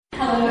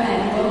Hello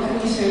and welcome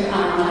to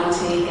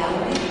RMIT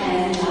Gallery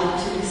and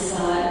to this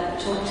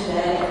talk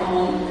today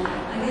on,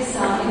 I guess,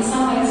 in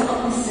some ways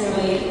not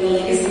necessarily the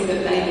legacy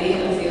but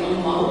maybe of the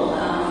on model,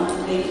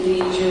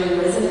 the enduring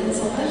resonance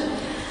of it.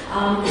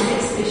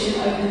 This exhibition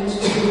opened 2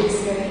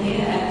 weeks ago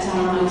here at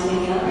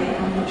RMIT Gallery.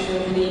 I'm not sure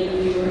if any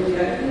of you were at the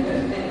opening,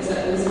 but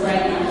it was a great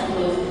night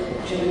full of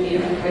German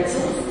beer and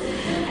pretzels.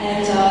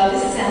 And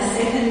this is our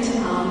second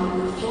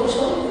floor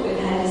talk that we've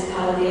had as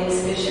part of the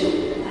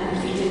exhibition.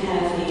 We did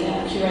have the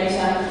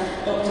curator,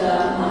 Dr.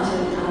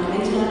 Martin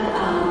Mentler,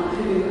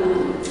 who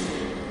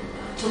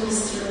took us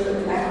through the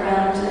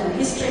background and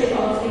history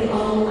of the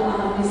old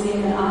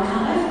museum and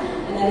archive,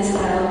 and that is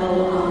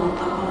available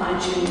up on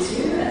iTunes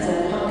too as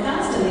a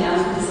podcast in the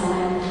art and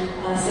design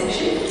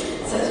section.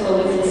 So it's well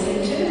worth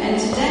listening to. And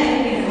today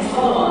we have a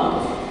follow-on,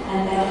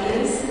 and that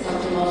is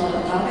Dr. Lotte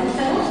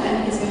Wagenfeld, and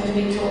he's going to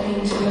be talking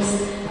to us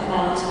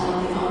about the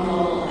on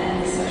model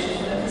and the social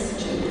purpose of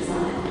German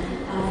design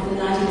from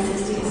the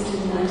 1960s to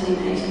the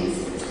 1980s.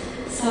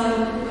 So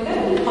we're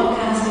going to be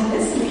podcasting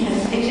this, and we have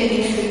PJ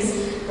here who's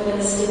got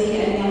a steady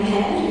and young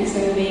hand who's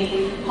going to be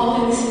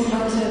holding this in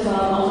front of Lotte the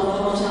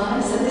whole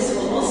time, so this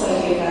will also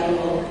be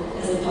available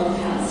as a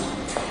podcast.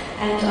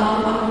 And I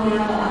will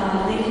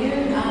now leave you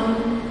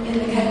in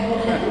the capable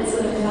hands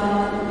of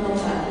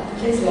Lotte.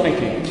 Please welcome.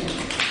 Thank you.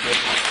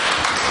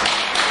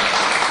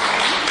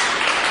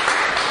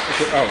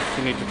 Oh,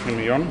 you need to turn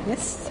me on?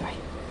 Yes, sorry.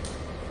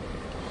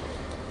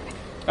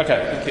 Okay,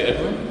 thank you,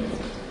 Evelyn.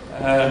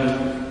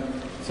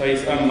 So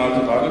yes, I'm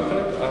Martin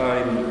Wagenfeld.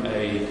 I'm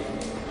an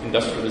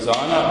industrial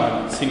designer.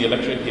 I'm a senior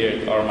lecturer here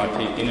at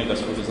RMIT in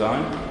industrial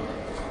design.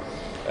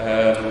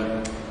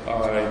 I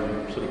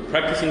sort of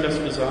practice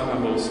industrial design.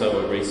 I'm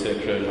also a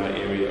researcher, and my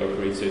area of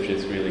research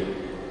is really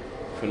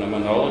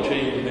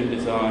phenomenology within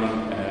design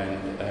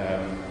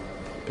and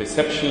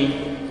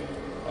perception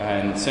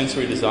and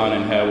sensory design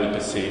and how we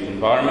perceive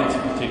environments,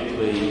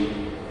 particularly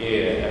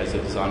air as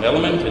a design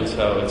element. And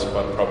so it's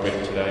quite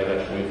appropriate today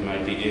that we've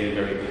made the air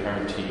very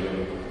apparent to you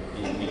and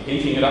you're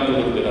heating it up a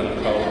little bit on a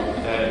cold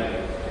day.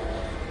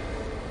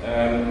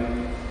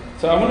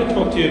 So I want to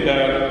talk to you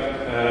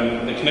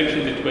about the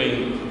connection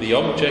between the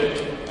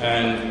object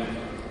and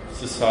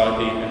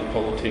society and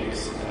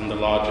politics and the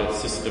larger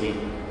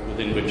system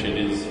within which it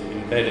is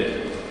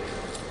embedded.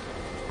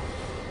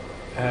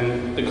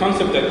 And the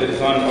concept that the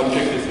design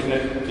object is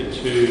connected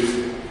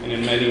to, and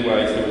in many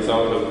ways the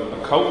result of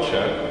a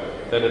culture,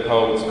 that it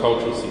holds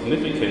cultural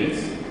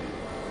significance,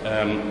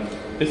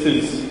 this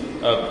is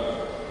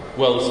a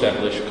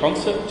well-established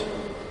concept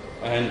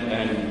and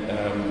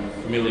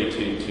familiar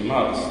to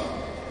most.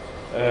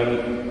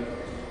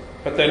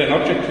 But that an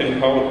object can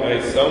hold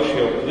a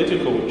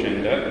socio-political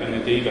agenda and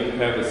indeed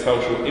have a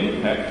social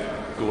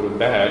impact, good or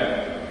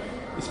bad,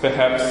 is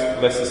perhaps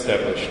less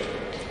established.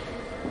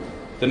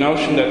 The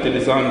notion that the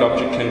designed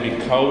object can be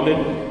coded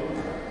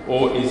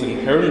or is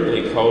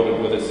inherently coded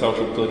with a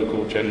social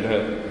political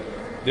agenda,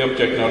 the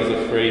object not as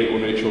a free or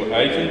neutral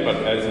agent but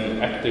as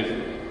an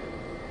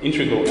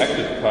integral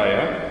active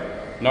player,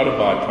 not a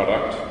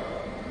byproduct,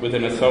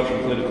 within a social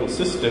political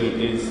system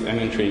is an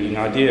intriguing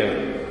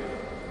idea.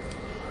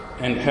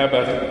 And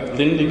Herbert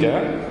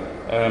Lindiger,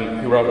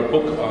 who wrote a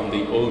book on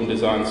the Ulm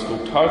Design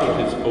School, titled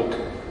his book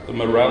The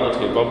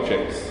Morality of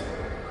Objects.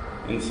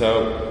 And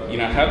so,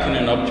 how can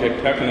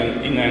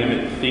an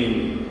inanimate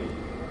thing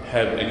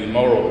have any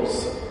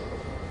morals?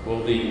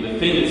 Well, the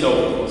thing itself,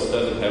 of course,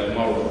 doesn't have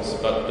morals,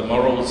 but the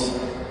morals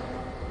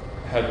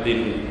have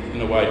been,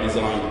 in a way,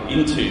 designed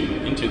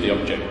into the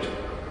object,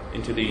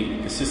 into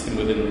the system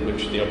within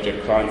which the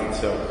object finds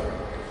itself.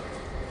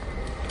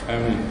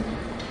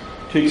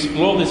 To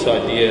explore this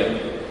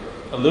idea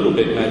a little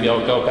bit, maybe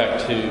I'll go back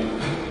to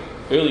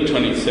early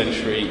 20th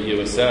century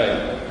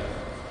USA.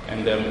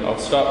 And I'll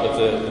start with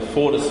the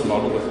Fordist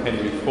model with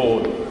Henry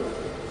Ford,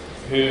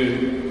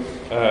 who,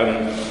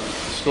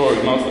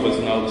 most of us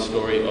know the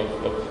story of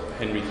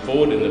Henry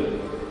Ford and the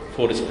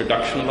Fordist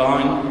production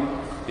line,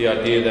 the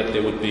idea that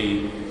there would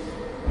be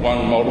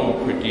one model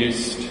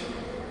produced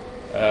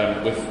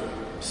with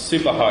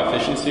super high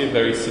efficiency, a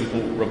very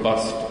simple,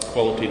 robust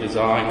quality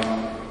design,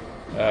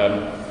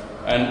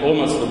 and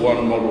almost the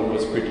one model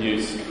was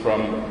produced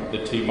from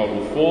the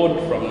T-model Ford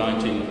from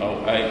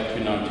 1908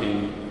 to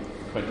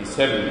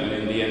 1927, and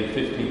in the end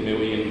 50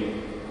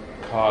 million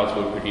cars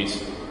were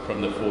produced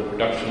from the Ford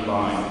production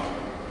line.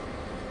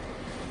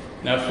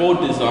 Now Ford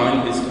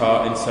designed his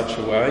car in such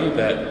a way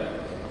that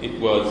it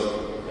was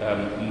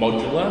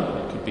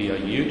modular. It could be a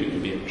ute, it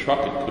could be a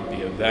truck, it could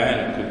be a van,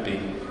 it could be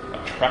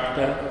a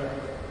tractor,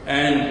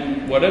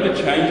 and whatever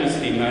changes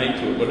he made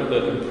to it,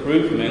 whatever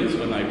improvements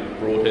when they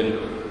brought in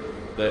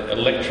the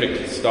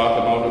electric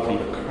starter motor from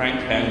the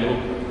crank handle,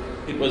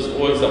 it was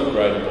always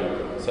upgradable.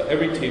 So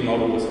every T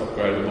model was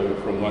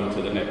upgradable from one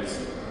to the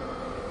next.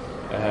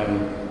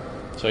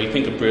 So you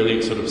think of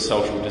brilliant sort of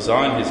social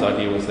design. His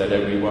idea was that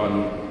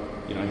everyone,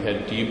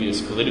 had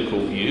dubious political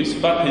views,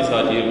 but his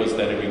idea was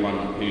that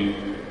everyone who,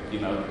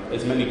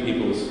 as many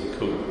people as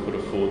could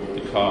afford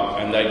the car,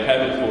 and they'd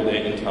have it for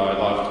their entire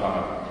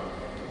lifetime.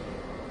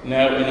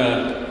 Now, in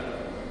a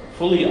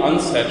fully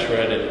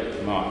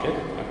unsaturated market.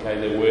 Okay,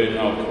 there were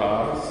no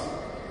cars.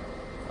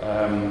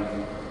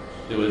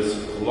 There was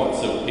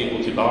lots of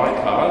people to buy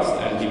cars,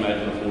 and he made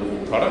an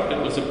affordable product.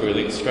 It was a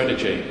brilliant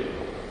strategy.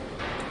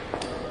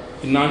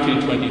 In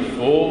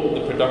 1924,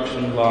 the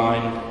production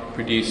line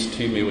produced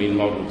 2 million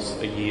models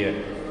a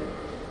year.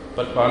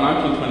 But by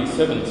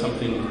 1927,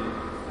 something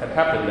had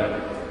happened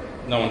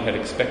that no one had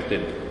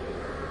expected.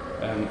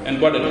 And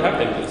what had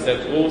happened is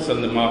that all of a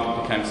sudden the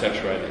market became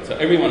saturated. So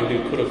everyone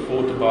who could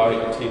afford to buy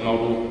a T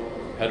model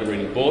had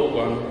already bought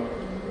one,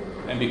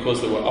 and because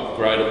they were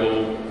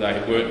upgradable, they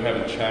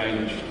haven't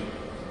changed,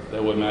 they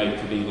were made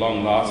to be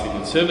long-lasting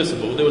and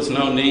serviceable, there was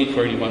no need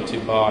for anyone to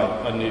buy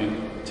a new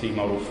T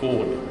model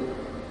Ford.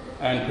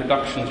 And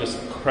production just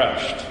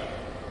crashed.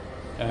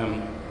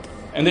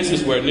 And this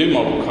is where a new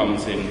model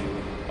comes in,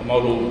 a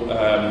model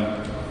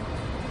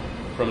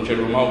from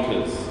General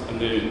Motors, a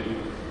new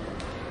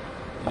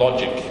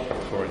Logic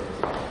for it.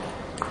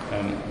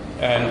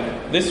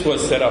 And this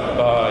was set up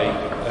by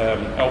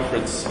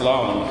Alfred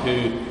Sloan,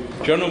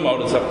 who General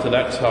Motors up to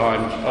that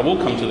time, I will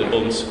come to the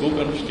Ulm School,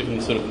 but I'm just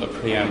giving sort of a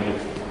preamble.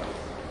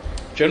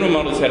 General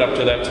Motors had up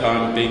to that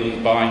time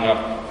been buying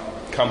up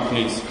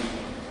companies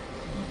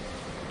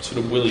sort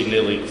of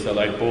willy-nilly. So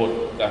they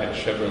had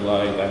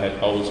Chevrolet, they had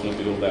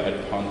Oldsmobile, they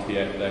had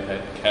Pontiac, they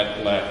had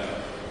Cadillac,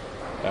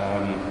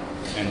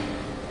 and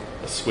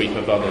a sweep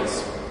of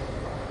others.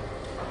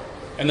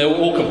 And they were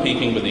all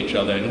competing with each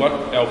other. And what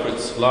Alfred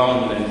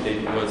Sloan then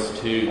did was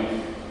to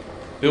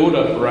build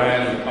a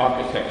brand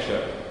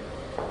architecture,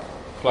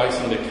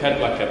 placing the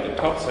Cadillac at the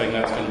top, saying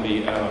that's going to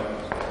be our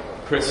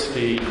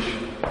prestige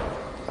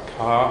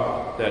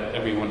car that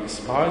everyone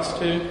aspires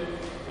to,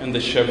 and the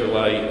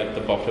Chevrolet at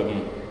the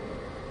bottom,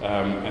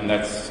 and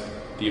that's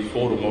the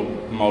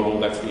affordable model,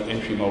 that's the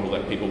entry model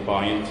that people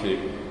buy into.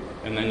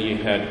 And then you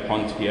had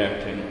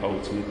Pontiac and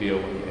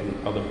Oldsmobile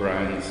and other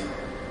brands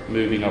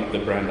moving up the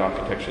brand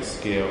architecture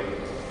scale.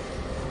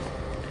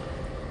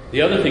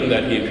 The other thing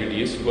that he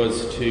introduced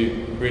was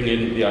to bring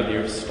in the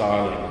idea of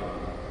styling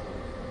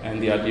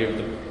and the idea of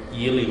the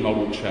yearly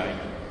model chain.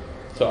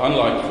 So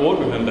unlike Ford,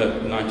 remember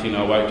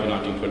 1908 to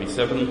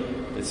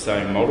 1927, the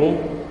same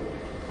model,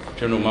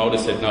 General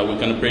Motors said, no, we're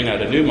going to bring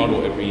out a new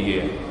model every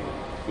year.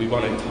 We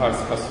want to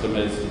entice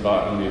customers to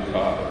buy a new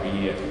car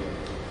every year.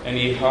 And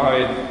he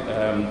hired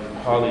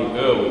Harley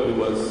Earl, who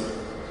was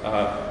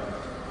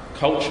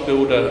coach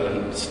builder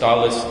and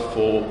stylist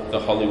for the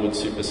Hollywood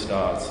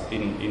superstars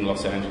in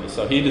Los Angeles.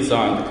 So he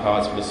designed the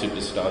cars for the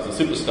superstars.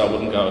 The superstar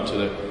wouldn't go to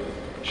the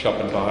shop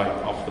and buy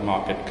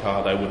off-the-market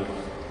car. They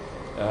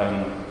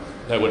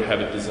would have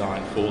it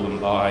designed for them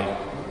by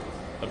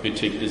a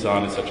boutique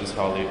designer such as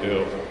Harley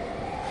Earl.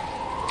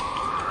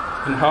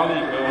 And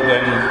Harley Earl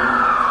then,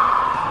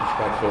 let's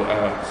wait for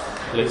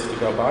our list to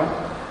go by.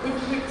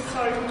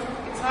 Sorry,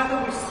 it's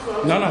either we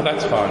scroll. No,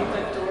 that's fine.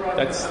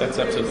 That's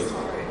absolutely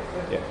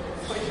fine. Yeah.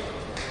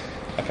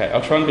 Okay,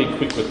 I'll try and be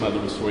quick with my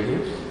little story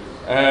here.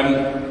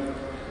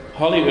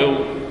 Harley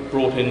Earl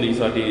brought in these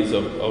ideas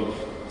of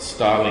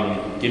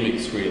styling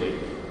gimmicks, really,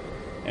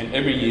 and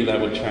every year they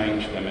would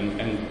change them.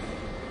 And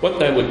what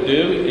they would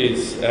do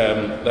is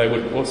they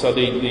would also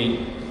the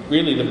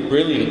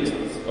brilliance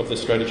of the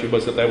strategy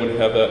was that they would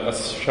have a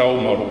show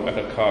model at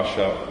a car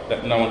show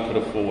that no one could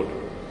afford,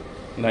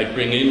 and they'd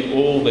bring in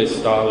all their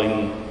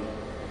styling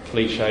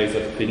cliches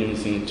of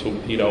fins and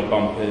torpedo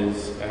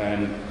bumpers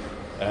and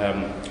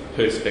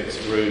perspex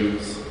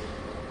roofs,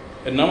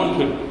 and no one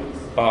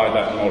could buy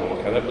that model.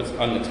 Okay, that was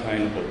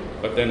unattainable.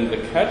 But then the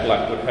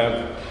Cadillac would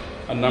have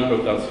a number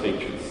of those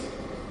features.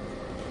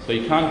 So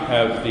you can't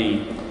have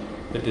the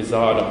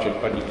desired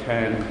object, but you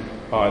can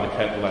buy the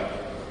Cadillac.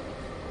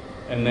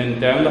 And then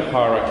down the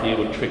hierarchy it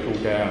would trickle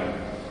down.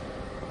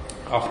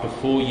 After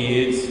 4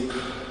 years,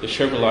 the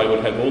Chevrolet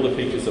would have all the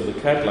features of the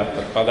Cadillac,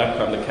 but by that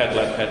time the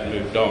Cadillac had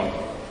moved on.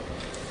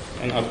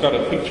 And I've got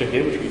a picture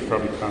here, which we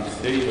probably can't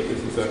see, but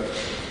this is a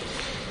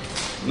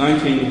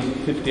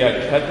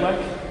 1958 Cadillac.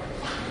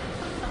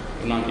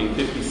 In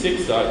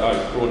 1956, I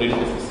brought in,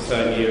 this is the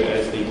same year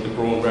as the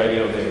Braun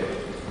radio there.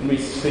 And we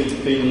see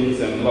fins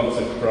and lots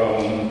of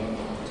chrome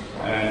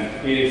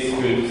and air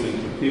scoops and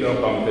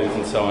torpedo bumpers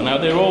and so on. Now,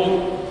 they're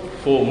all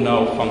form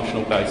no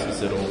functional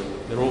basis at all.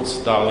 They're all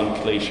styling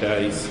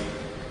cliches.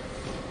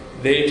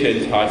 There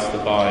to entice the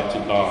buyer to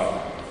buy.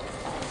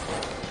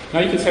 Now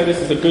you can say this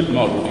is a good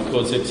model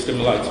because it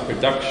stimulates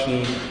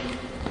production.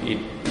 It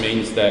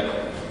means that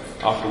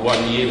after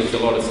 1 year there's a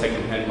lot of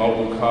second-hand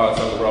model cars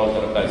on the road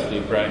that are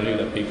basically brand new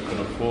that people can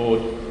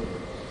afford.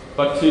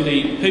 But to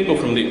the people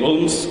from the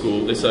Ulm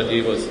School, this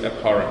idea was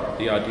abhorrent.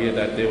 The idea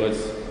that there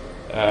was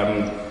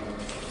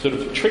sort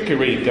of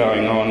trickery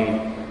going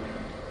on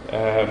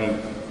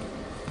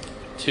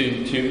to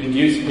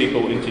induce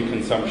people into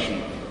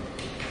consumption.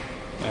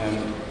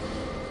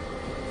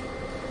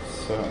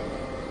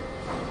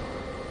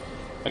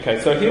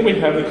 So here we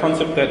have the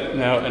concept that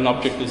now an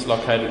object is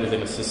located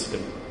within a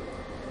system.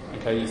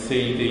 Okay, you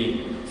see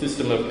the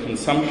system of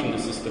consumption, the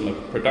system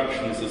of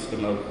production, the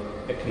system of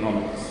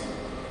economics.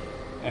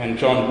 And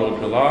John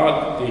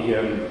Baudrillard,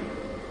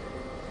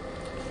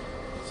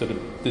 sort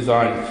of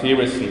design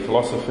theorist and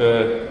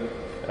philosopher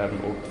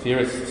or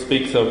theorist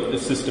speaks of the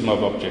system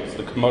of objects,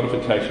 the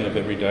commodification of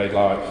everyday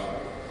life.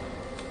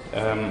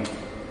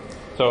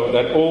 So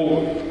that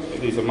all,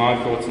 these are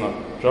my thoughts, not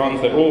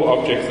John's, that all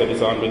objects are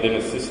designed within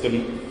a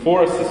system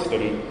for a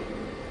system,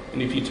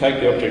 and if you take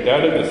the object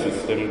out of the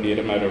system, be it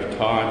a matter of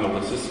time or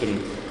the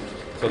system,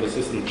 so the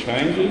system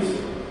changes,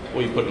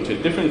 or you put it into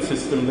a different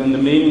system, then the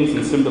meanings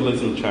and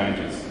symbolism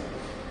changes.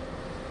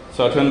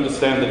 So to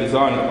understand the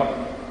design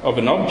of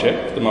an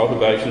object, the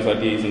motivations,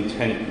 ideas,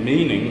 intent,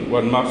 meaning,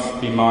 one must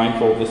be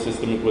mindful of the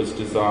system it was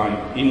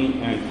designed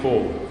in and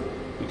for.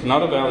 We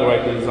cannot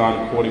evaluate the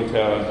design according to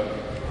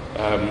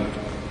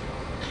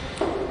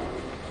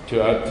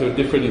a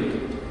different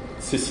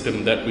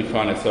system that we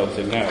find ourselves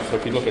in now. So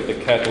if you look at the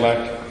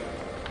Cadillac,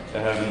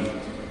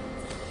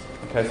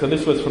 so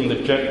this was from the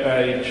jet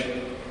age.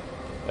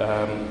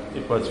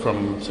 It was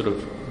from sort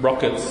of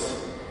rockets,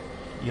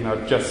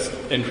 just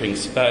entering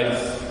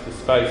space, the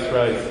space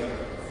race.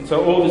 And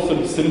so all this sort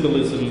of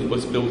symbolism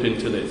was built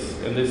into this,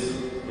 and this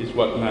is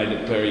what made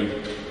it very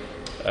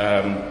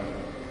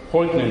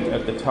poignant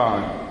at the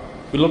time.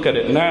 We look at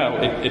it now,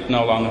 it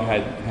no longer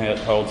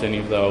holds any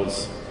of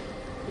those.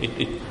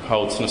 It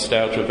holds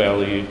nostalgia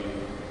value,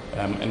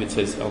 and it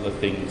says other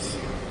things.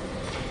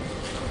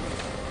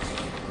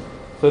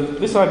 So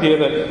this idea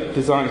that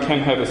design can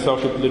have a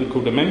social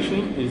political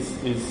dimension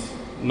is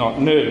not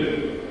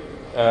new.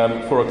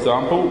 For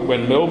example,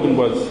 when Melbourne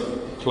was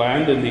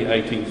planned in the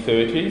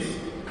 1830s,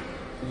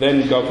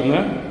 then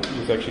Governor, he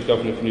was actually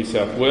Governor of New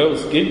South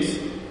Wales, Gibbs,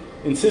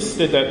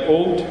 insisted that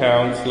all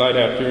towns laid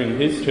out during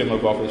his term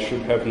of office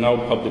should have no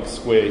public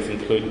squares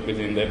included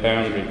within their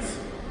boundaries,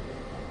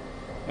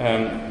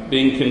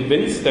 being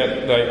convinced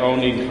that they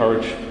only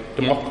encourage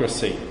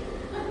democracy.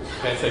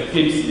 Okay, so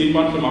Gibbs did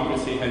want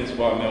democracy, hence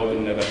why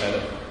Melbourne never had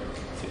a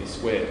city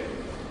square.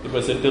 It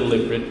was a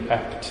deliberate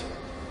act.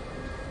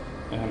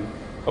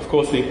 Of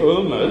course, the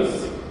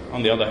Ulmers,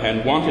 on the other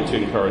hand, wanted to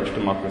encourage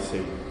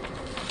democracy.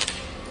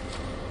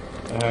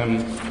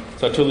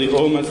 So to the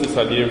Ulmers, this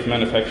idea of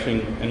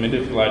manufacturing and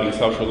manipulating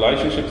social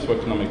relationships for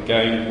economic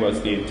gain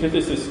was the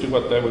antithesis to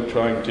what they were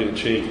trying to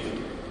achieve.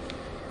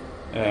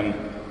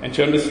 And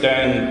to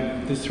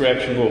understand this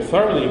reaction more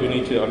thoroughly, we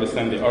need to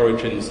understand the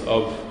origins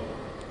of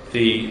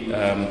the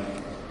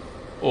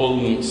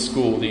Ulm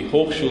school, the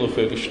Hochschule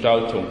für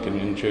Gestaltung,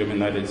 and in German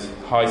that is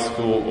high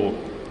school or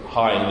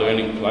high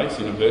learning place,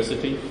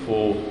 university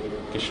for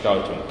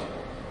Gestaltung.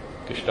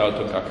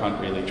 Gestaltung, I can't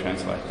really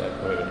translate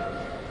that word.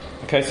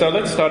 Okay, so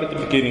let's start at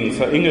the beginning.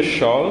 So Inge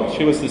Scholl,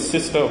 she was the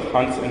sister of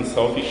Hans and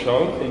Sophie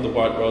Scholl from the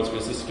White Rose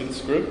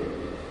Resistance Group,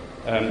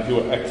 who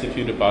were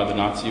executed by the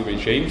Nazi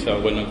regime,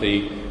 so one of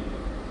the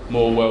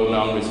more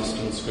well-known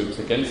resistance groups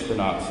against the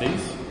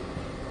Nazis.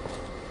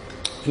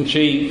 And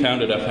she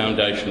founded a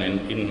foundation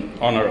in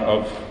honour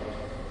of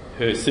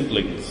her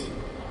siblings.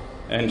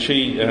 And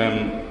she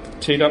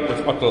teamed up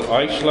with Otto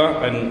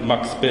Eichler and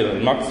Max Bill.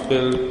 And Max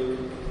Bill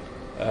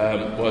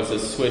was a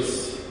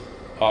Swiss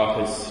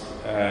artist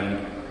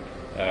and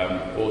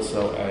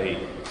also a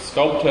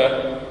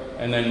sculptor,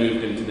 and then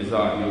moved into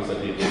design. He was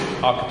at the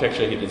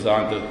architecture. He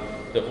designed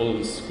the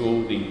Ulm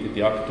school,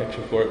 the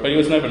architecture for it, but he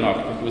was never an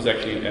architect. He was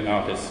actually an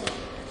artist.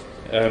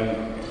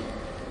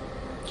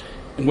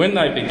 And when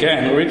they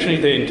began, originally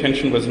their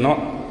intention was not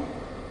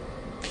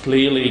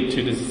clearly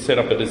to set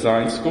up a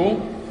design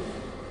school,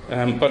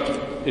 but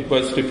it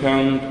was to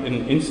found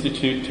an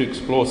institute to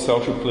explore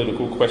social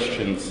political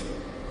questions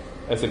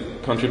as a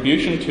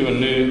contribution to a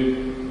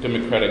new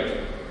democratic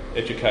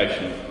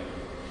education.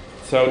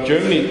 So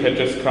Germany had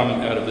just come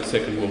out of the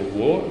Second World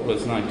War. It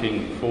was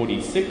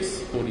 1946,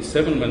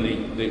 47 when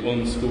the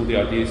Ulm school, the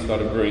ideas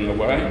started brewing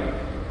away.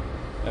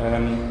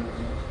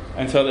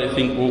 And so they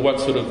think, well, what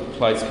sort of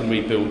place can we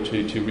build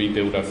to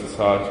rebuild our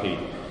society?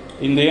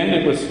 In the end,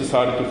 it was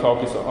decided to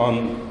focus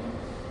on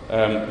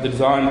the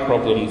design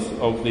problems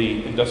of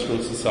the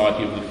industrial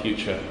society of the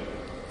future.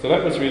 So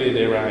that was really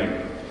their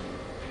aim.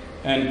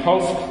 And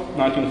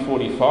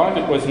post-1945,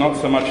 it was not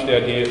so much the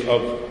idea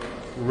of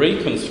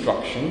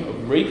reconstruction,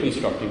 of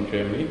reconstructing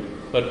Germany,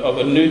 but of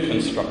a new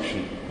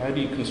construction. How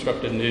do you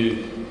construct a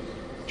new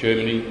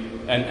Germany?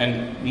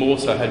 And more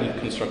so, how do you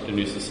construct a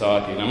new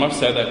society? And I must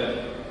say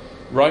that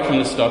right from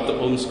the start, the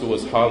Ulm School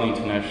was highly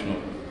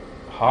international.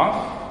 Half,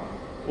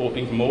 or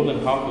even more than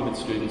half of its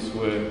students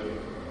were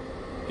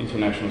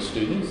international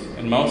students,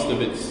 and most of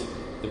the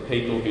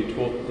people who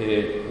taught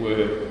there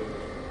were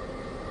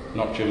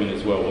not German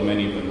as well, or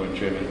many of them weren't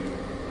German.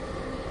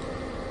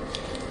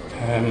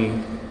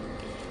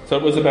 So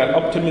it was about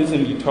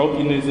optimism,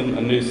 utopianism,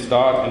 a new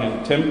start, and an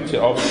attempt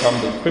to overcome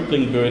the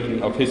crippling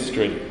burden of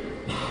history.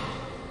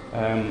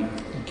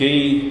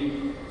 Guy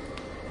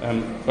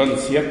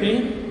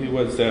Bonsieppi, who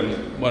was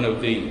one of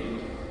the,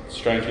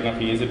 strange enough,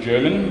 he is a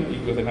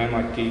German, with a name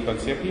like Guy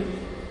Bonsieppi.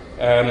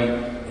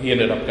 He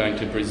ended up going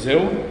to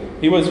Brazil.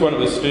 He was one of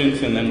the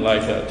students and then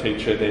later a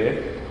teacher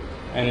there.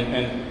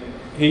 And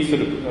he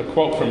sort of, a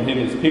quote from him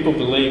is, people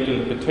believed in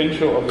the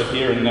potential of the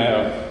here and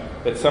now,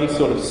 that some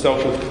sort of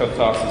social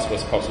catharsis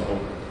was possible.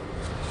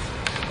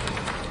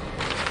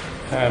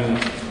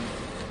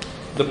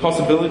 the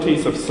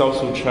possibilities of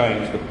social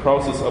change, the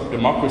process of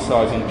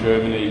democratizing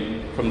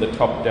Germany from the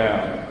top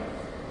down.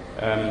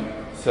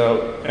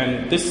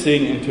 And this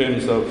thing in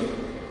terms of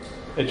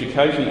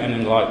education and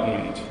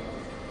enlightenment.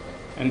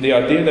 And the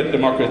idea that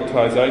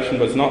democratization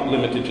was not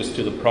limited just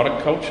to the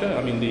product culture.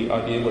 I mean, the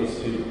idea was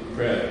to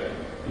create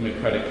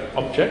democratic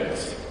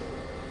objects,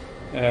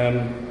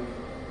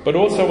 but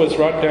also was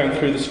right down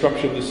through the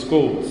structure of the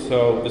school.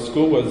 So the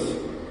school was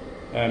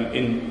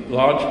in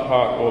large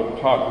part or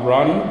part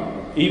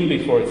run, even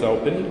before it's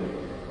opened,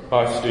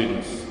 by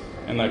students.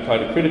 And they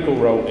played a critical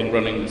role in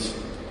running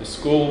the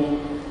school,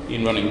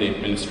 in running the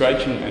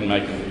administration and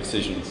making the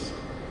decisions.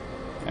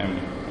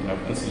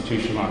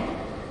 Institution like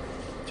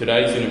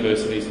today's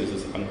universities, this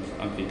is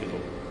unthinkable.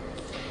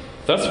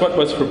 Thus what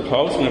was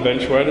proposed and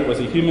eventuated was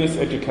a humanist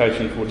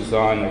education for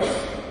designers.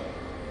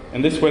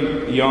 And this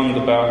went beyond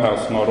the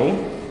Bauhaus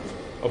model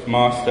of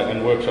master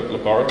and workshop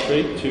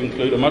laboratory to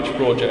include a much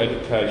broader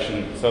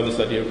education, so this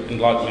idea of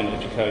enlightenment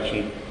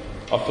education,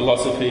 of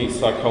philosophy,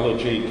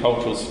 psychology,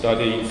 cultural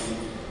studies,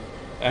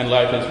 and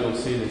later as we'll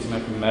see there's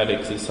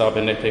mathematics, there's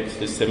cybernetics,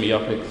 there's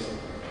semiotics,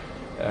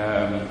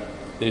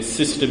 there's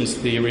systems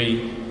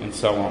theory, and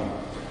so on.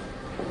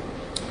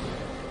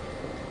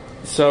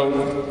 So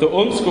the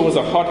Ulm School was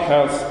a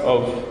hothouse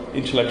of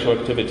intellectual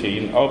activity,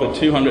 and over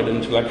 200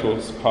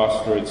 intellectuals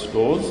passed through its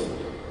doors.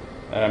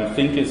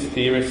 Thinkers,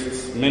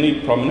 theorists,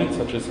 many prominent,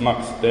 such as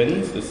Max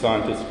Benz, the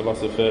scientist,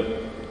 philosopher,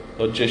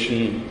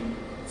 logician,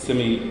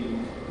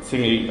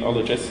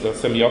 semiologist, or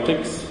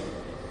semiotics,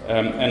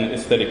 and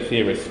aesthetic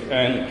theorist,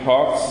 and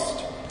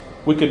Horst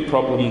Wicked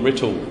Problem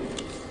Rittel,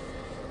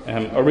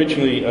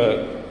 originally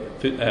a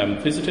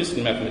physicist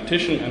and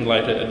mathematician, and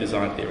later a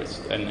design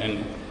theorist.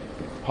 And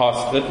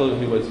Horst Rittel,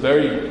 who was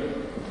very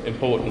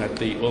important at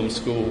the Ulm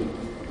School,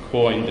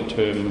 coined the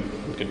term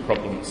wicked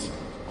problems.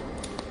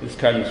 This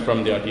comes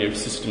from the idea of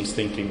systems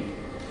thinking.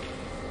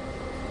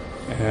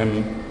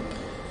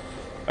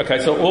 Okay,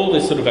 so all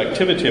this sort of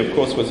activity, of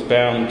course, was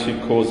bound to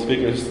cause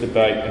vigorous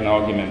debate and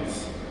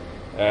arguments.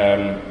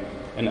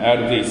 And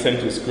out of these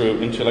centres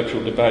grew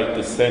intellectual debate,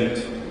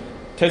 dissent,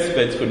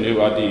 testbeds for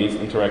new ideas,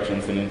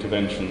 interactions and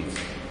interventions.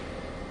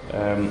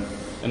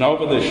 And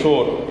over the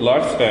short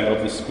lifespan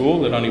of the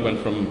school, that only went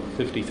from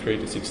 53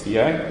 to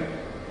 68,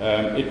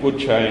 it would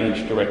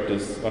change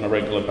directors on a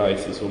regular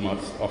basis,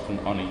 almost often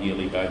on a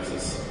yearly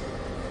basis.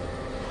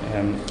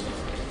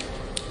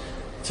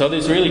 So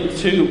there's really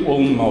two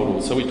Ulm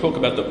models. So we talk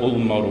about the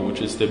Ulm model,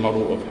 which is the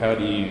model of how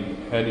do you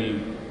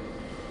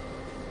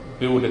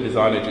build a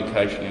design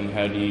education and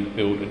how do you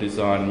build a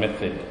design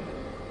method,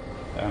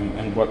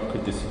 and what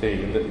could this be?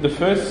 The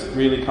first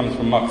really comes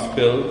from Max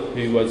Bill,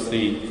 who was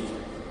the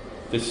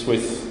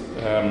Swiss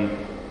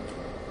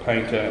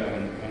painter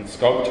and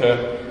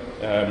sculptor.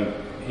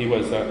 He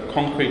was a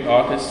concrete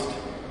artist,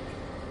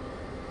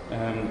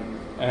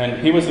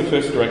 and he was the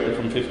first director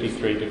from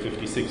 53 to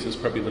 56, was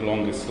probably the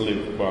longest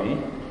lived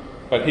one,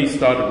 but he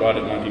started right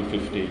at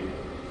 1950.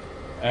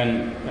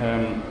 And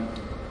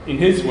in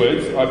his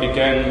words, I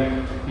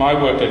began my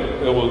work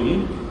at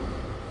Ulm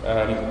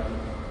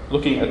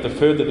looking at the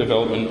further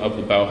development of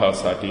the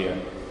Bauhaus idea.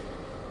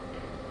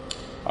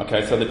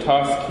 Okay, so the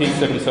task he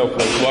set himself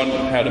was, one,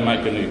 how to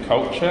make a new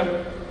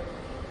culture,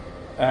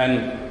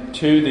 and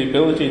two, the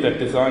ability that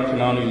design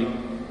can only,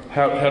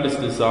 how does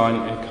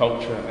design and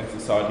culture and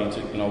society and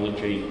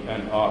technology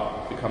and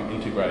art become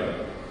integrated?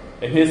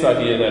 And his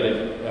idea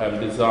that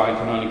design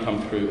can only come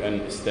through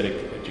an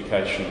aesthetic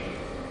education.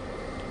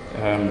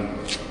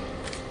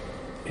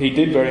 He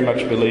did very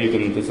much believe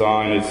in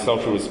design as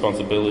social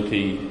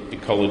responsibility,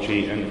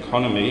 ecology and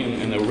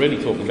economy, and they were already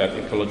talking about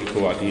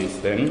ecological ideas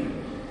then.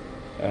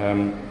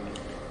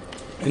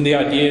 And the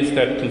idea is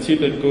that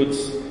consumer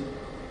goods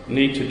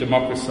need to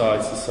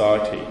democratise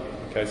society.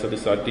 Okay, so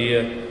this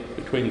idea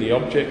between the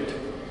object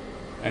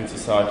and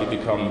society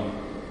become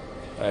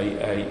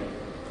a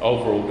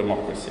overall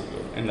democracy,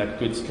 and that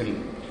goods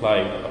can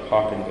play a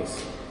part in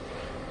this.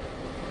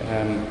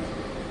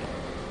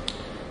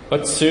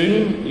 But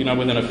soon,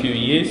 within a few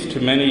years, to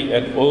many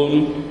at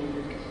Ulm,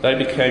 they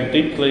became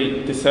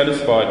deeply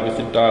dissatisfied with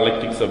the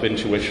dialectics of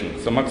intuition.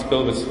 So Max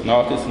Bill was an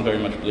artist and very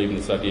much believed in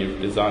this idea of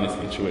designer's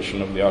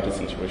intuition, of the artist's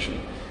intuition.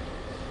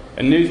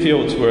 And new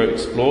fields were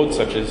explored,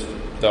 such as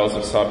those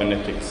of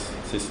cybernetics,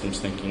 systems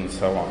thinking, and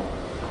so on.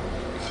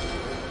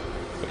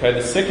 Okay,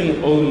 the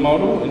second Ulm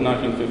model in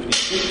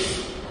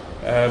 1956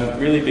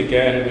 really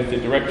began with the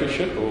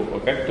directorship or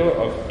vector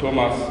of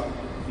Thomas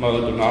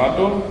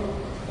Maldonado,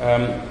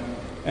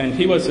 and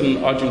he was an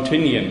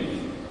Argentinian.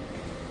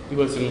 He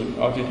was an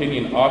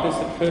Argentinian artist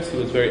at first. He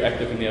was very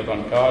active in the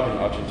avant-garde in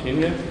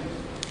Argentina.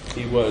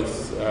 He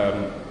was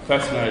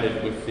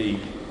fascinated with the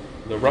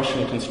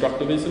Russian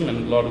constructivism,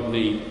 and a lot of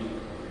the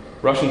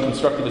Russian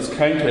constructivists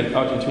came to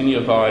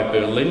Argentina via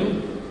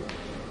Berlin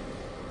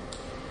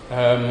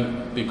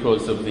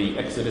because of the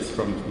exodus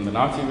from the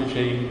Nazi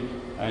regime,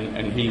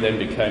 and he then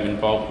became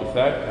involved with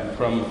that. And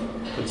from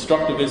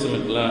constructivism,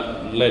 it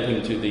led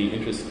him to the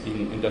interest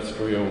in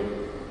industrial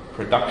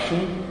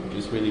production, which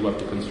is really what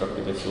the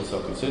constructivists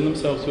also concern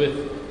themselves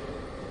with.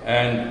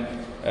 And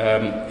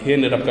he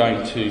ended up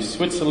going to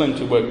Switzerland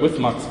to work with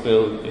Max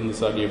Bill in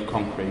this idea of a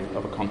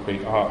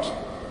concrete art.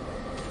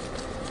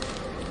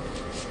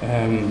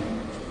 And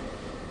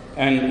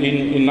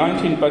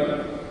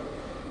but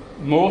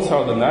more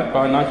so than that,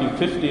 by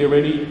 1950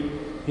 already,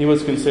 he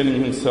was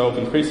concerning himself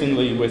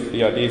increasingly with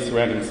the ideas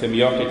surrounding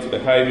semiotics,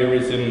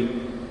 behaviourism,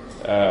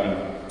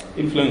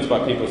 influenced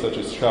by people such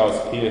as Charles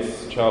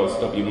Peirce, Charles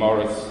W.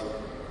 Morris,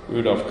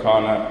 Rudolf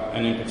Carnap,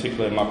 and in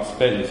particular Max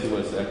Benz, who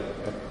was at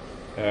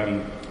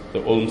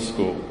the Ulm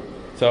School.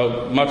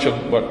 So much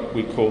of what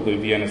we call the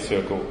Vienna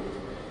Circle.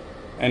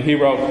 And he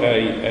wrote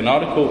an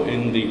article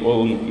in the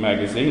Ulm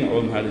magazine,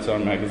 Ulm had his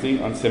own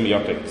magazine, on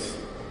semiotics.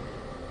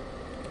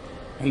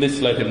 And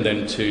this led him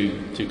then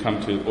to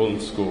come to Ulm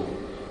School.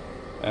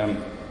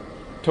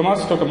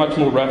 Thomas took a much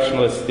more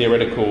rationalist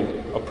theoretical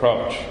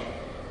approach.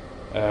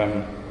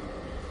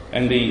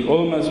 And the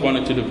Ulmers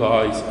wanted to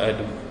devise a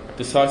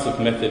decisive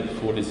method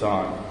for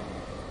design.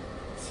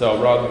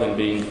 So rather than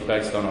being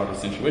based on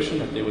artist's intuition,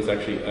 that there was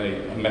actually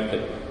a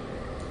method.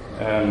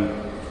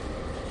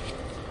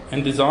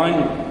 And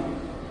design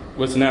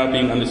was now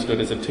being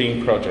understood as a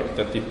team project,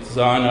 that the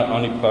designer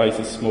only plays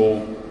a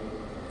small,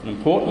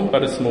 important,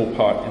 but a small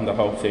part in the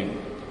whole thing.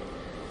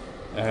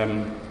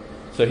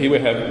 So here we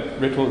have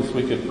Rittel's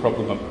wicked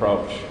problem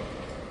approach.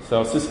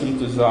 So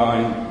systems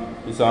design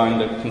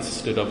that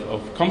consisted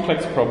of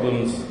complex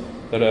problems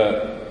that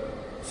are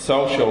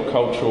social,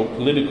 cultural,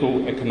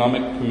 political,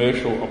 economic,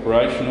 commercial,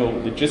 operational,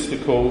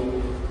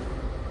 logistical,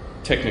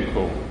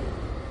 technical.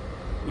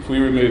 If we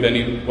remove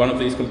any one of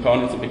these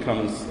components, it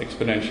becomes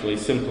exponentially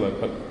simpler,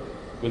 but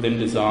within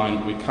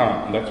design we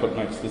can't, and that's what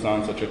makes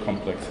design such a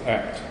complex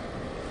act.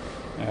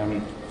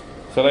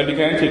 So they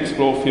began to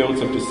explore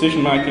fields of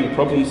decision-making,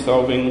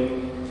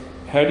 problem-solving.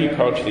 How do you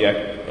approach the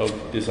act of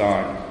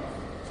design?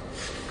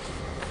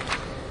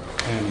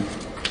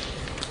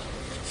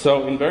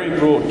 So in very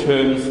broad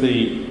terms,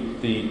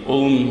 the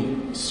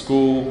Ulm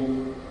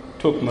school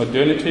took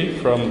modernity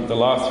from the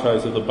last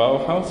phase of the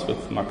Bauhaus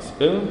with Max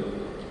Bill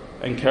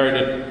and carried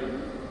it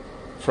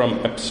from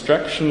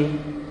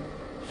abstraction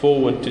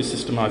forward to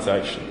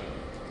systemization.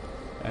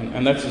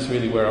 And that's just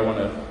really where I want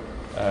to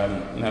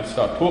now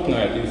start talking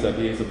about these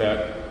ideas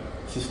about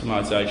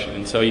systemization.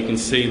 And so you can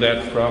see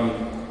that from,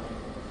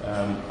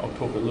 I'll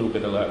talk a little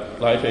bit about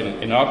later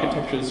in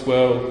architecture as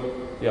well,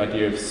 the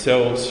idea of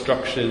cells,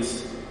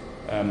 structures,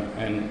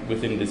 and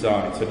within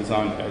design. So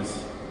design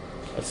as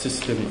a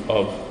system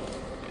of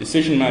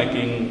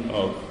decision-making,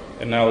 of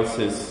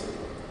analysis,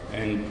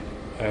 and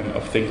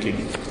of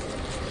thinking.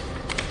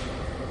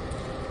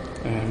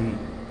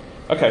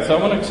 Okay, so I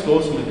want to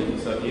explore some of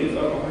these ideas.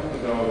 I'll have to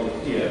go over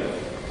here.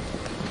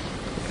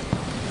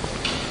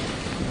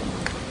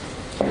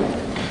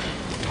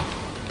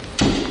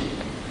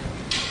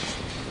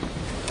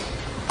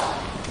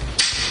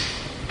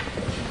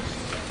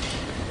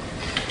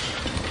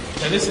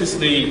 So this is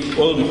the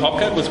Ulm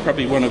Hocker. It was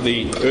probably one of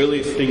the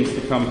earliest things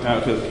to come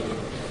out of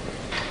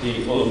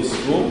the Ulm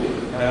school.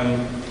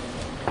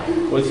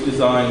 Was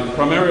designed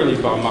primarily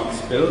by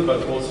Max Bill,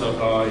 but also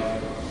by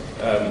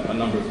a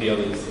number of the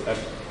others at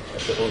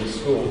the Ulm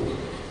school.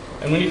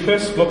 And when you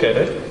first look at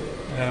it,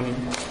 and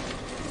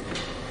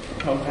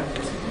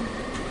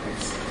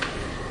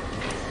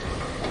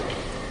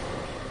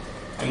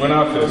when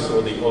I first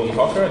saw the Ulm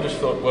Hocker, I just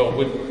thought, well,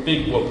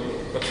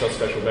 what's so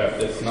special about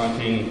this?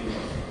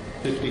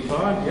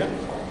 1955, yeah?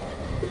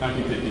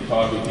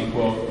 1955, we think,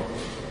 well,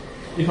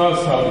 if I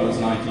was told it was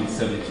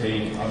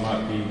 1917, I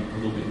might be a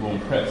little bit more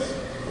impressed.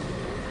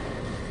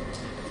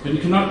 But you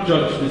cannot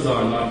judge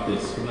design like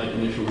this from that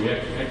initial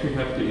reaction. You actually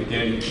have to,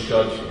 again,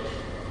 judge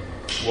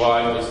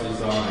why it was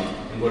designed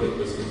and what it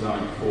was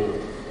designed for,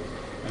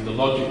 and the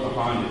logic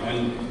behind it,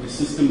 and the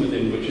system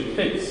within which it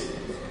fits.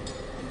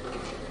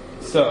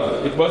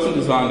 So, it wasn't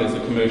designed as a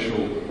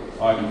commercial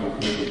item for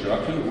commercial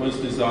production. It was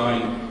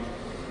designed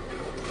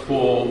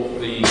for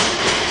the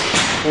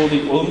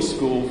Ulm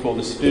school, for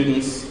the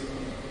students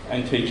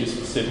and teachers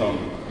to sit on.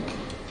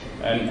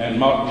 And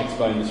Martin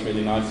explained this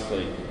really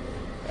nicely.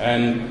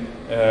 And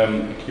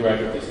the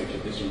curator of this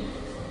exhibition.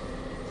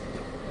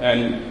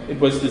 And it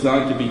was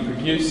designed to be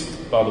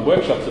produced by the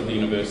workshops of the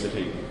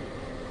university.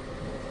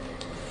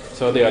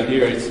 So the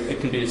idea is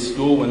it can be a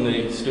school when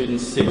the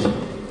students sit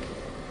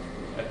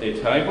at their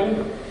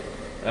table,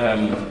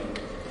 a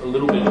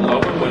little bit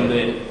lower when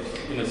they're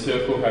in a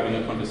circle having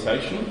a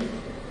conversation.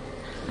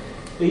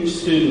 Each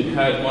student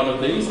had one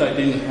of these. They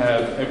didn't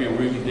have, every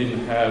room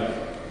didn't have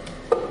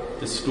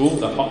the stool,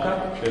 the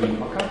Hocker, German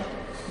Hocker.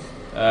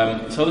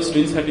 So the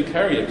students had to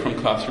carry it from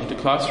classroom to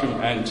classroom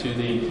and to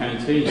the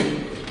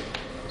canteen.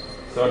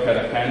 So it had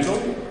a handle,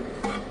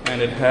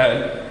 and it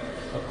had,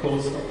 of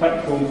course, a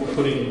platform for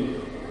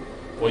putting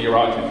all your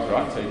items,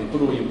 right? So you can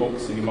put all your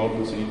books and your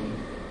models and you can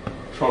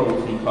trottle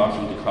from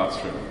classroom to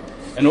classroom.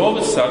 And all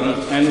of a sudden,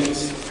 and it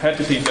had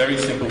to be very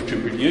simple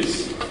to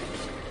produce,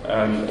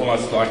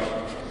 almost like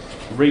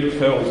reed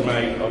pearls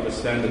made of a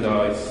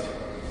standardised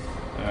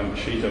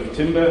sheet of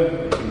timber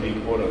that can be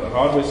bought at a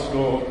hardware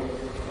store,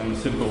 and a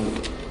simple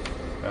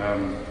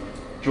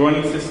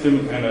joining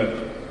system and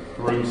a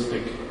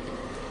broomstick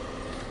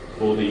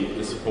for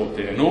the support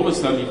there. And all of a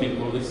sudden you think,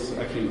 well, this is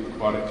actually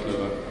quite a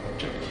clever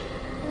object.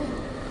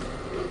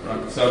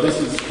 Right, so this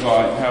is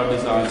why how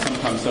design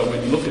sometimes, so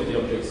when you look at the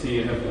objects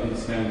here, you have to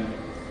understand,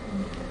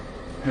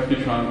 have to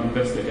try and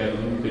investigate a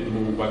little bit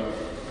more what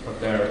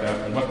they're about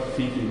and what the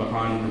thinking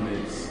behind them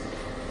is.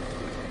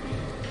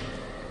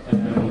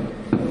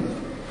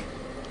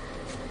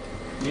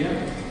 Yeah,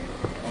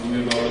 I'll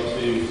move over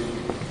to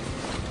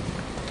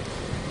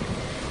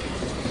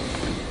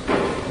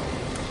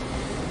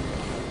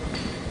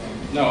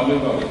I'll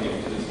move over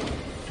here to this one.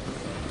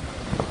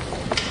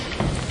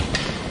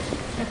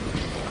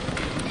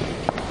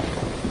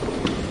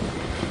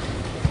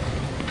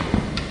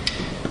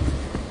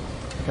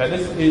 Okay,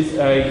 this is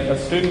a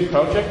student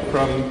project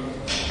from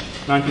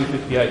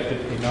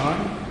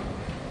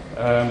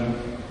 1958-59,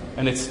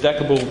 and it's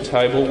stackable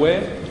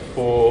tableware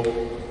for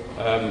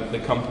the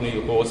company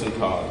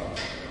Borsenthal.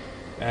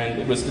 And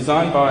it was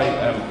designed by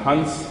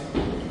Hans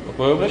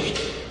Röhricht.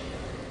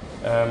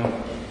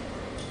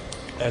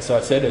 As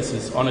I said, it's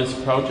his honours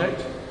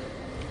project.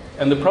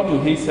 And the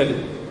problem he set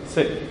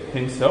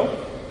himself,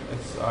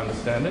 as I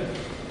understand it,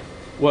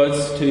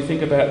 was to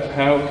think about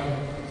how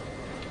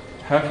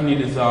can you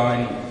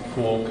design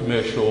for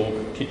commercial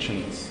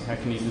kitchens? How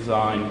can you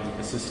design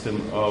a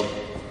system of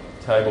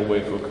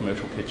tableware for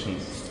commercial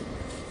kitchens?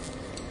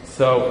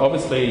 So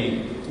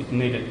obviously it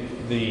needed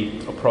the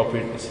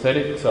appropriate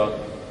aesthetic, so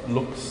it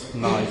looks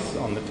nice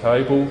on the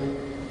table,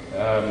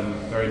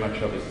 very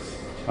much of its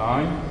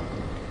time.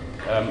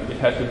 It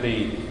had to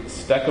be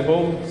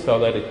stackable so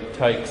that it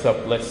takes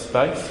up less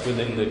space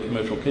within the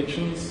commercial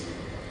kitchens.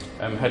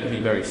 It had to be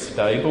very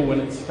stable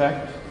when it's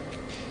stacked.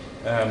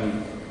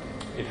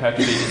 It had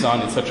to be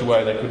designed in such a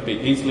way that it could be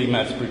easily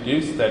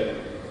mass-produced, that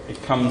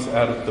it comes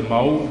out of the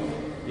mould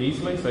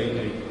easily, so you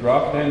need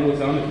draft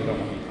handles on it, you don't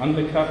want any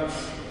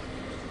undercuts.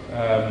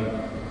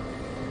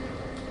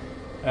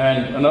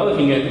 And another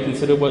thing you had to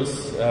consider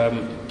was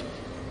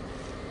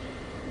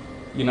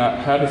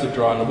how does it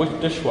dry in a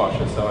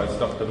dishwasher? So as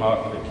Dr.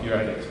 Martin, the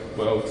curator,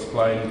 well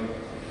explained,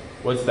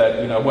 was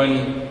that,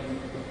 when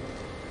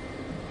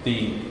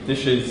the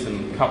dishes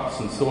and cups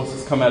and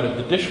saucers come out of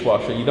the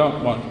dishwasher, you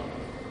don't want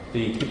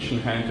the kitchen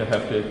hand to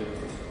have to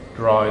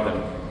dry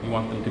them. You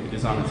want them to be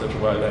designed in such a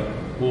way that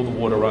all the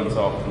water runs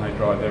off and they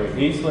dry very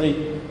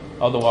easily.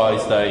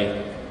 Otherwise they,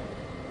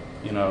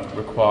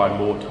 require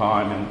more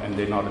time and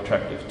they're not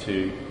attractive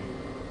to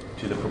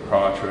the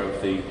proprietor of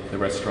the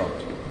restaurant.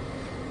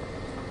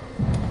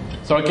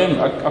 So again,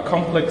 a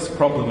complex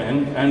problem,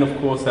 and of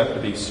course they have to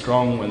be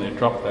strong when they're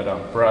dropped, they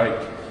don't break.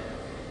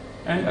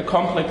 And a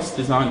complex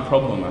design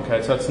problem,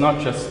 okay? So it's not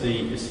just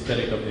the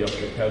aesthetic of the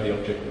object, how the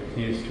object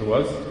appears to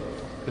us,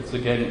 it's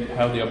again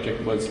how the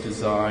object was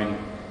designed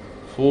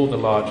for the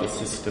larger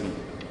system.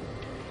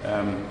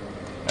 And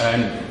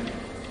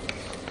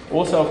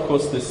also, of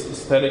course, this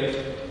aesthetic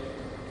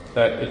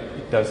that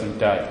it doesn't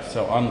date.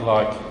 So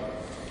unlike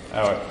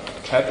our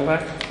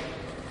Cadillac,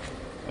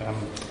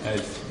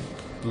 as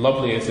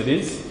lovely as it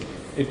is,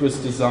 it was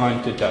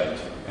designed to date,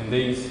 and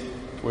these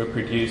were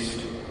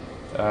produced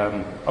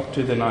up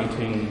to the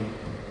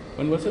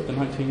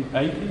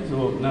 1980s,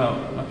 or no,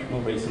 much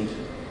more recent.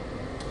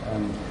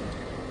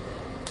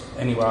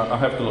 Anyway, I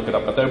have to look it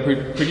up, but they were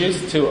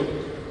produced till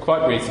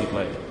quite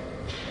recently,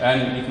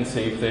 and you can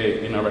see if they're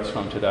in a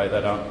restaurant today, they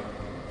don't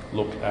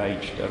look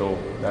aged at all.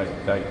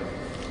 They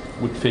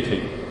would fit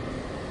in.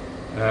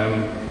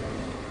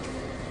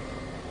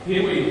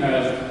 Here we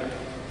have a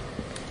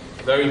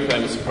very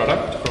famous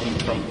product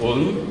from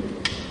Ulm.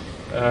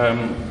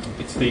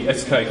 It's the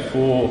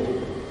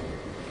SK4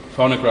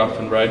 phonograph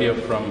and radio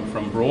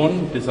from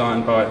Braun,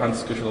 designed by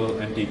Hans Guschler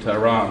and Dieter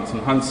Rams.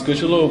 And Hans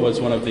Guschler was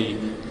one of the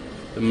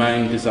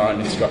main design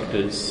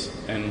instructors,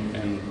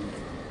 and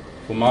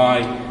for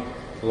my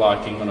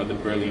liking, one of the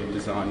brilliant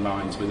design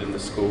minds within the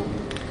school.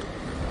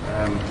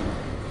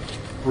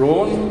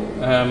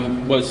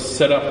 Braun was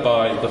set up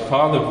by the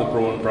father of the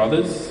Braun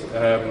brothers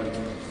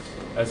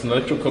as an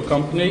electrical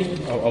company.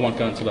 I won't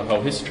go into the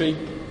whole history,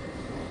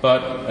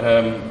 but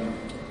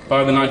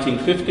by the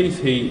 1950s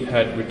he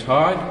had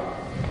retired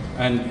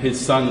and his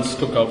sons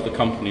took over the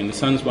company, and the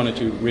sons wanted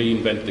to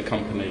reinvent the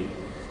company.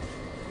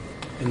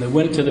 And they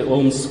went to the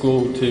Ulm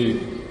school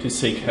to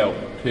seek help,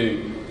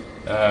 to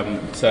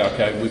say,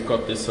 okay, we've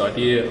got this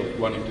idea of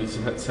wanting to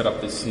set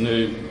up this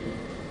new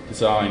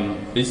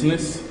design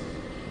business.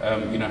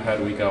 How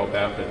do we go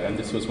about it? And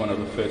this was one of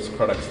the first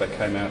products that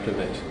came out of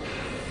it.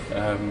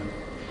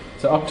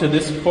 So up to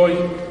this point,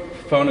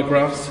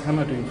 phonographs, how am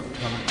I doing for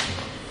time?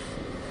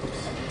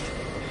 Oops.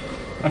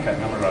 Okay,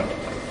 I'm right.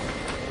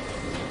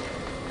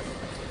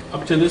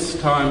 Up to this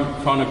time,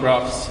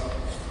 phonographs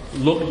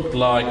looked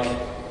like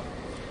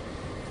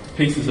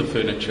pieces of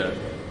furniture,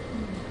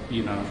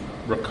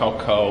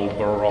 Rococo,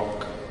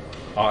 Baroque,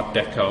 Art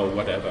Deco,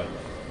 whatever.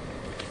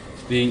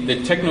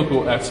 The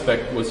technical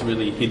aspect was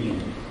really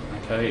hidden.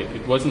 Okay,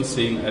 it wasn't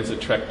seen as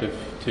attractive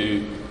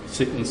to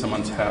sit in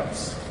someone's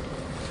house.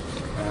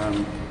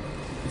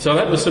 So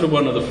that was sort of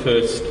one of the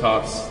first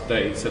tasks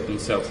they set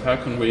themselves. How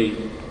can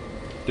we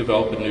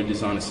develop a new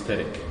design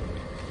aesthetic?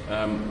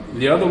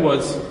 The other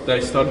was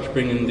they started to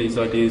bring in these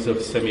ideas of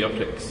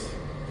semiotics,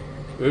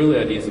 early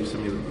ideas of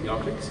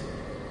semiotics.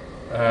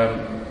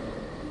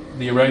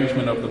 The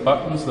arrangement of the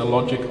buttons, the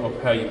logic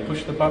of how you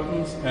push the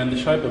buttons, and the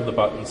shape of the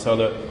buttons. So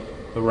that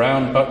the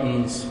round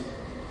buttons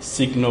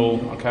signal,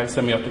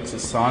 semiotics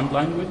is signed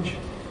language,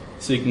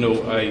 signal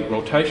a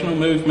rotational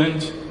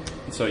movement,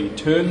 and so you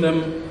turn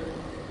them,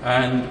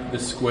 and the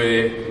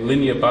square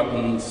linear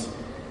buttons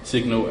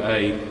signal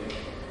a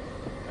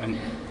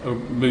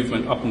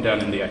movement up and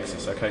down in the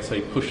axis. So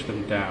you push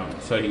them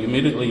down. So you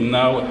immediately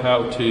know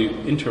how to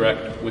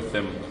interact with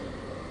them.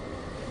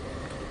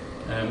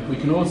 We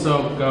can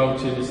also go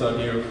to this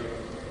idea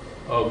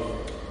of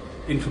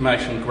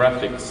information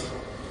graphics.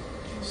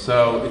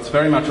 So it's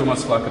very much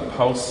almost like a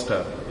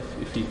poster,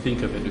 if you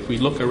think of it. If we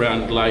look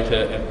around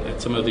later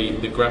at some of the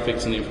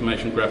graphics and the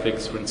information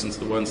graphics, for instance,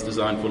 the ones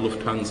designed for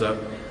Lufthansa,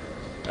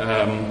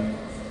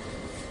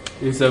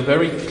 there's a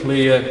very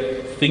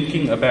clear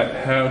thinking about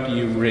how do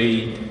you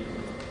read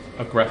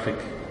a graphic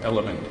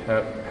element.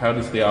 How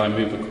does the eye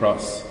move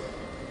across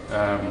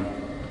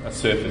a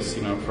surface,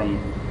 from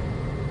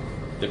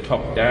the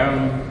top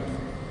down,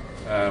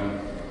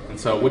 and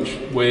so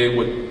where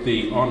would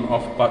the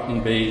on-off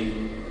button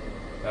be?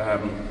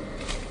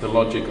 The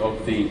logic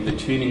of the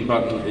tuning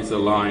button is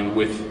aligned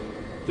with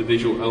the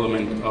visual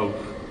element of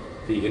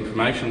the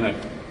information that,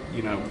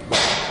 what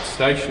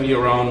station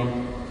you're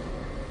on.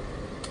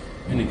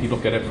 And if you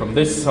look at it from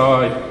this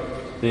side,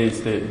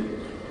 there's the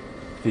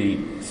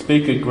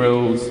speaker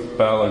grills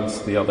balance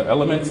the other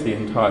elements. The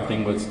entire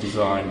thing was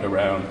designed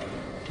around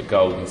the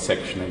golden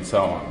section and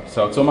so on.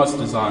 So it's almost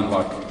designed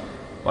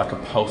like a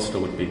poster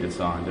would be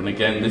designed. And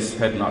again, this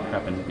had not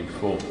happened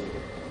before.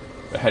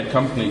 They had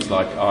companies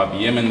like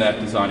IBM and that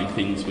designing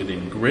things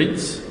within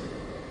grids,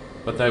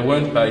 but they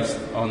weren't based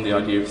on the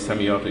idea of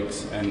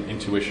semiotics and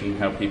intuition,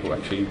 how people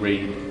actually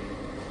read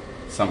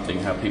something,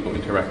 how people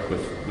interact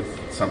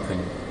with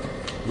something,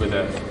 with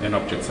an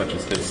object such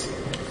as this.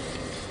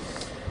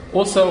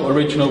 Also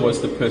original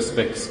was the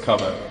Perspex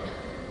cover,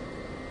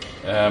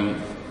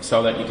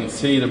 so that you can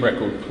see the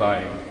record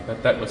playing.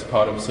 That was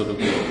part of sort of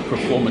the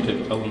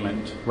performative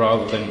element,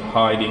 rather than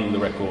hiding the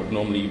record.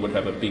 Normally you would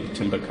have a big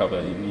timber cover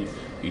and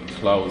you'd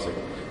close it,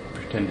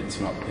 pretend it's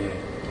not there.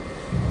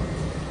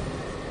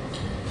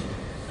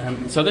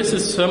 So this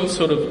is some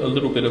sort of a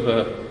little bit of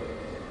a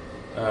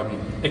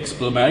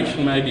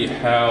explanation, maybe,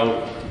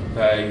 how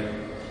they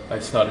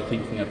started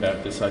thinking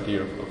about this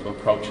idea of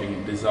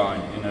approaching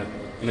design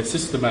in a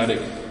systematic,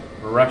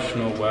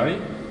 rational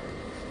way.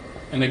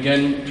 And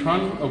again,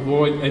 trying to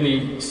avoid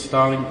any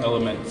styling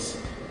elements,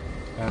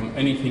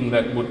 anything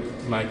that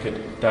would make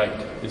it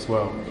date as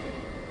well.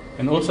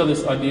 And also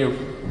this idea of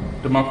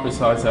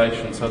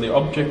democratization. So the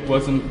object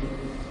wasn't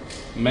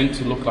meant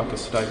to look like a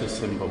status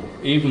symbol,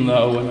 even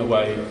though in a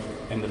way it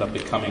ended up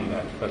becoming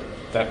that, but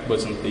that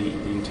wasn't the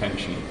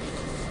intention.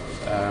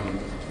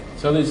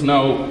 So there's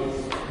no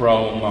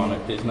chrome on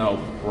it, there's no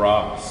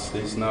brass,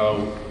 there's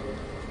no,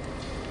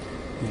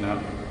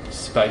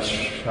 space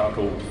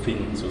shuttle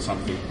fins or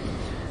something.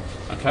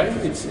 Okay,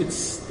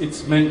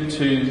 it's meant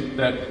to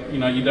that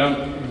you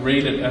don't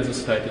read it as a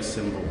status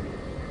symbol.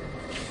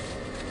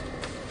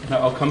 Now,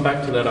 I'll come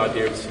back to that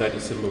idea of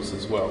status symbols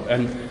as well.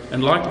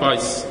 And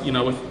likewise,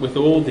 with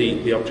all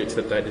the objects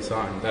that they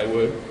designed, they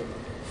were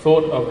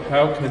thought of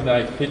how can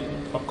they fit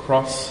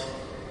across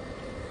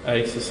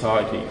a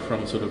society,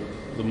 from sort of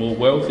the more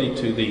wealthy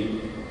to the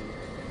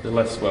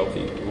less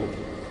wealthy,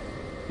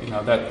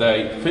 or that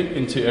they fit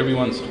into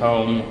everyone's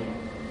home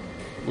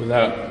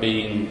without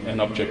being an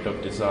object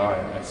of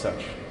desire as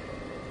such.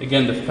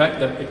 Again, the fact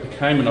that it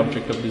became an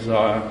object of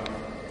desire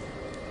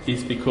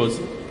is because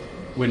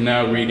we're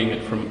now reading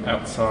it from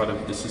outside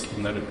of the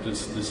system that it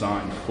was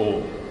designed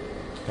for.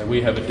 Okay,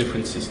 we have a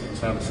different system.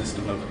 It's now the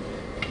system of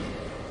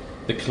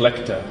the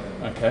collector.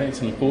 Okay,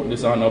 it's an important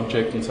design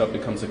object, and so it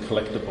becomes a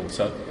collectible.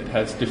 So it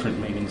has different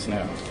meanings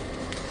now.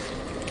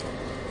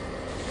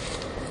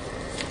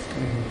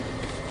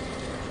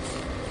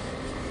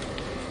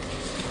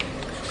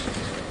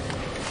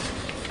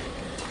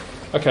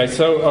 Okay,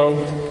 so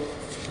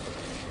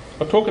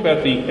I'll talk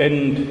about the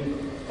end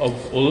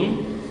of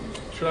Ulm.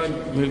 Should I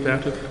move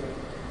out of the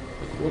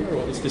corner,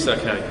 or is this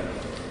okay?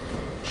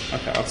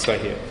 Okay, I'll stay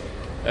here.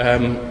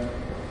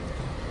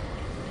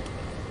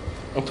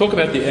 I'll talk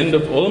about the end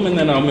of Ulm, and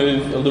then I'll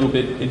move a little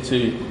bit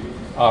into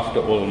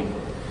after Ulm.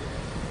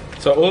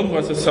 So Ulm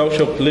was a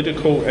social,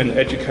 political and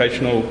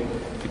educational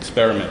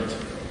experiment.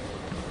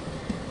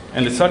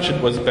 And as such, it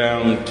was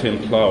bound to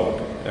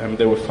implode.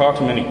 There were far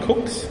too many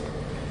cooks,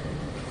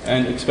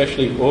 and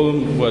especially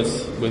Ulm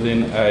was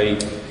within a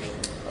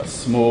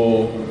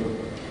small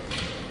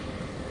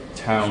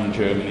town,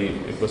 Germany.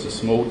 It was a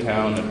small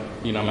town,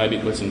 maybe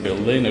it was in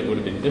Berlin, it would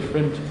have been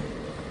different.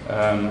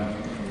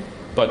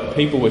 But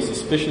people were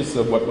suspicious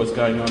of what was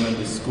going on in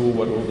the school,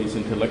 what all these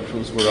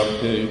intellectuals were up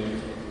to.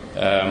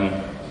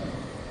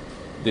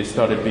 there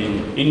started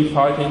being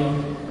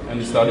infighting, and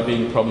there started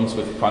being problems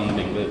with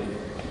funding.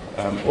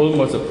 Ulm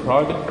was a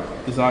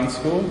private design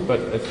school, but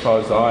as far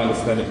as I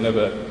understand, it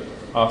never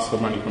asked for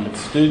money from its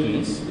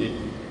students.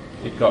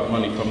 It got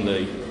money from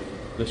the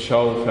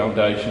Scholl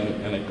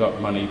Foundation, and it got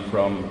some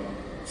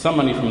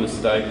money from the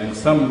state, and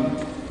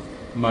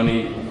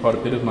quite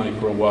a bit of money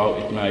for a while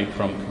it made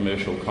from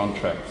commercial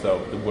contracts.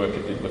 So the work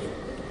it did with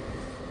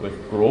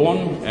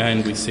Braun,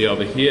 and we see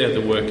over here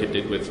the work it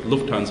did with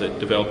Lufthansa. It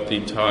developed the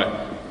entire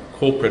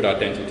corporate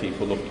identity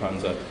for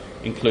Lufthansa,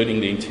 including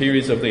the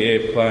interiors of the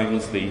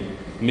airplanes, the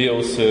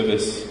meal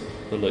service,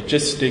 the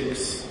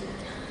logistics.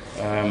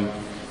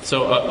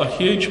 So a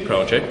huge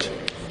project.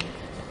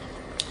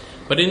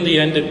 But in the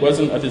end, it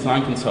wasn't a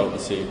design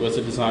consultancy, it was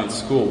a design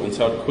school, and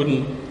so it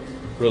couldn't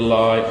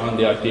rely on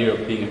the idea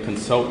of being a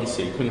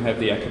consultancy. It couldn't have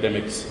the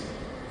academics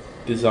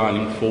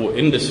designing for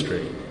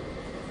industry.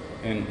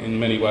 And in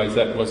many ways,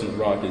 that wasn't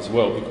right as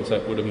well, because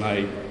that would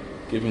have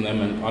given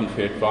them an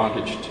unfair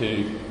advantage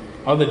to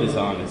other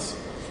designers.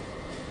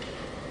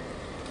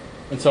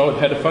 And so it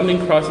had a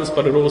funding crisis,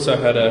 but it also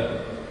had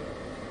a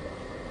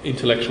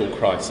intellectual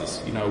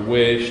crisis. You know,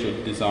 where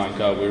should design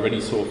go? We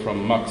already saw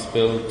from Max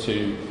Bill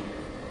to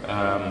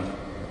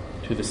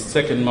the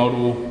second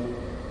model,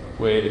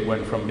 where it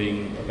went from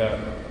being about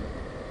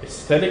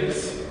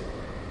aesthetics.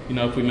 You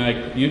know, if we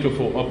make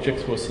beautiful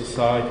objects for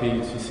society,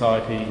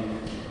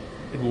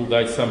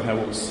 they somehow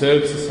will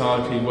serve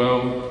society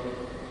well.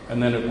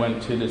 And then it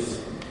went to this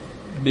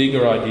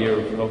bigger idea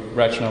of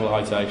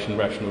rationalisation,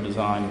 rational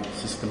design,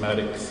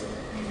 systematics,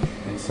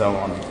 and so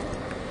on.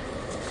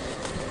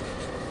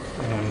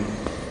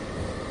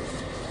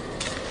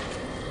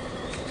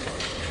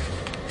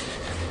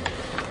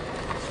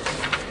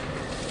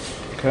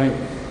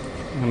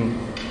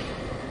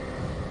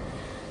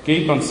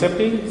 Guy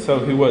Bonceppi,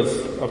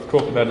 I've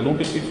talked about a little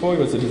bit before,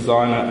 he was a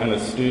designer and a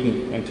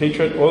student and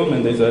teacher at Ulm,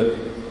 and there's a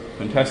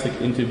fantastic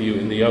interview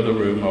in the other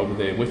room over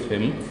there with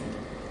him.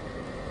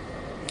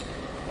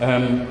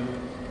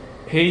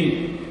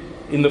 He,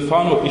 in the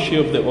final issue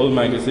of the Ulm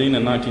magazine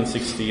in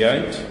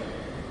 1968,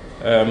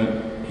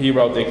 he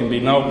wrote, "There can be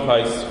no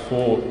place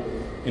for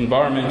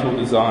environmental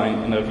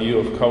design in a view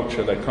of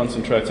culture that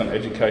concentrates on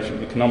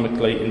education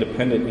economically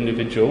independent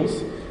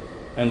individuals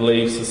and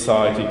leaves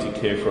society to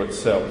care for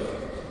itself."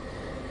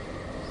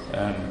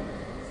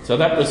 So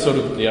that was sort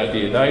of the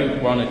idea. They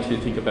wanted to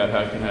think about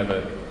how you can have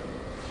a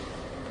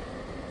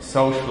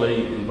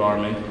socially,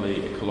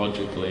 environmentally,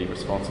 ecologically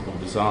responsible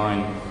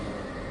design.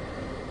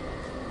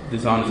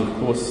 Designers, of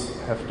course,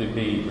 have to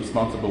be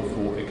responsible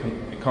for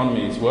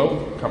economy as well.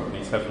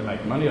 Companies have to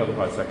make money,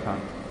 otherwise they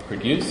can't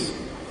produce.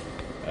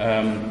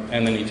 And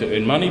they need to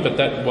earn money, but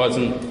that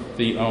wasn't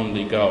the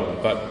only goal.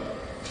 But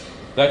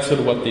that's sort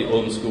of what the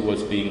Ulm School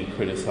was being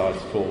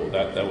criticised for,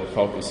 that they were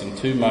focusing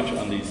too much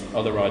on these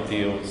other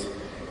ideals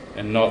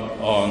and not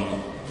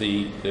on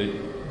the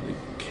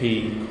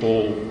key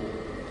core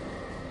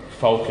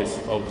focus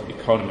of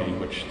economy,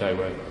 which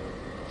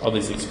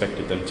others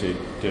expected them to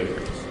do.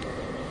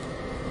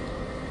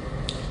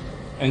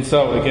 And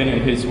so, again,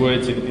 in his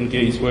words, in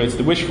Guy's words,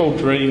 the wishful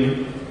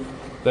dream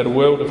that a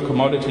world of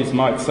commodities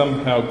might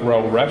somehow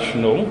grow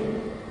rational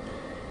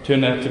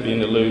turned out to be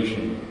an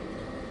illusion,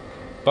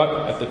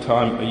 but at the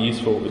time a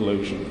useful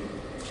illusion.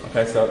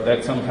 Okay, so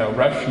that somehow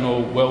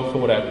rational, well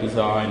thought out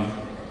design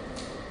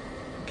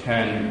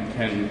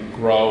can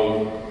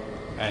grow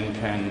and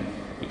can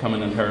become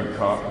an inherent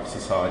part of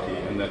society,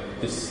 and that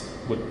this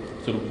would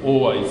sort of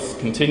always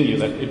continue,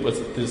 that it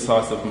was the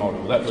decisive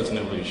model. That was an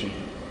illusion.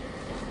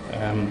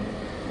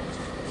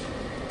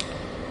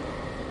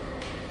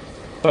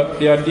 But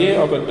the idea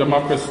of a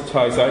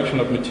democratisation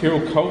of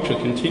material culture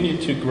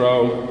continued to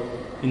grow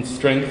in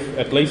strength,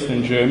 at least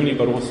in Germany,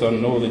 but also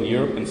in Northern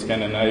Europe and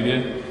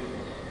Scandinavia,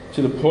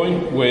 to the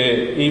point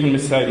where even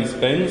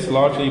Mercedes-Benz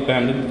largely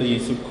abandoned the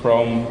use of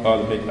chrome by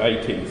the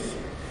mid-80s.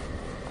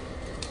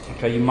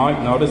 Okay, you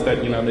might notice that,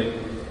 the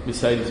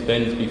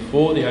Mercedes-Benz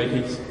before the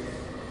 80s,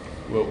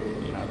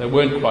 they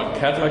weren't quite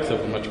Cadillacs, they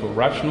were much more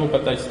rational,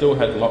 but they still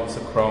had lots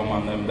of chrome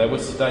on them. They were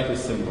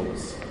status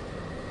symbols.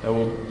 They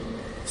were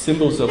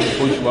symbols of the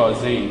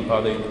bourgeoisie.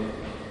 By the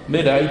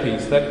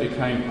mid-80s, that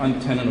became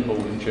untenable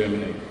in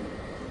Germany.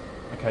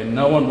 Okay,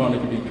 no one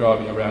wanted to be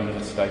driving around in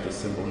a status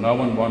symbol. No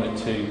one wanted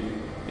to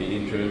be,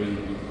 in German,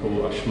 we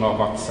call a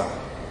Schmarotzer,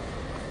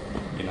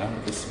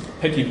 this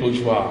petit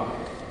bourgeois.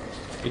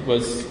 It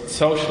was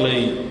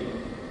socially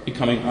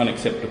becoming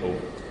unacceptable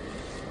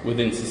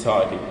within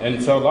society.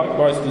 And so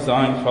likewise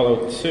design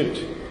followed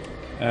suit.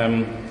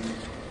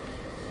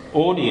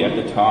 Audi at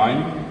the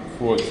time,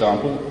 for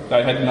example,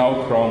 they had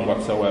no chrome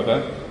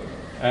whatsoever,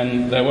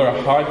 and they were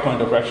a high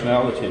point of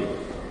rationality.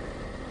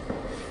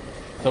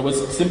 So it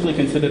was simply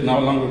considered no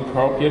longer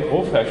appropriate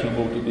or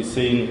fashionable to be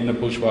seen in a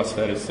bourgeois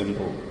status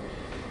symbol.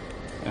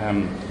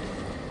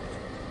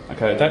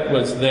 That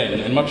was then,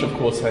 and much of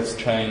course has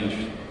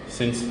changed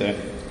since then.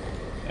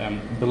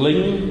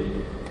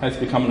 Bling has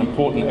become an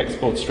important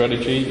export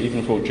strategy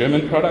even for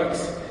German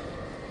products,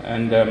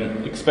 and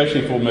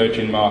especially for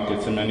emerging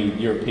markets, and many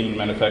European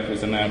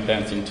manufacturers are now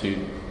dancing to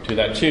to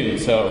that tune.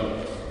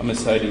 So a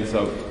Mercedes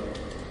of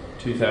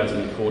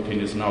 2014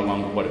 is no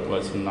longer what it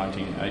was in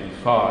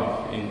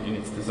 1985 in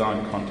its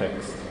design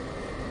context.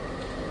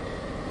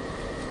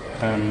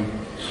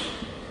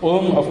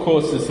 Ulm, of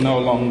course, is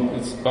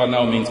by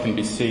no means can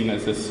be seen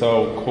as the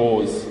sole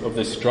cause of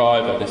this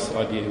driver, this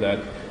idea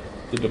that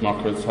the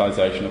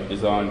democratization of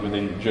design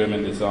within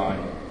German design.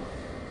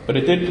 But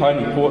it did play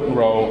an important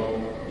role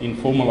in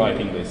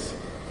formulating this.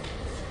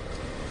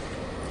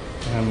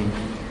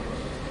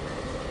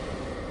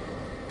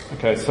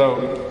 Okay,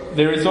 so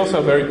there is also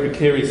a very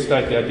precarious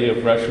state, the idea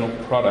of rational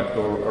product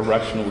or a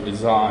rational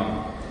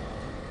design.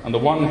 On the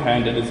one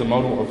hand, it is a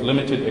model of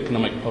limited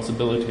economic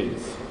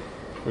possibilities,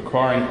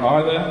 requiring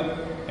either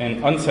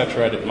an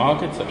unsaturated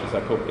market, such as I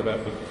talked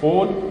about with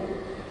Ford,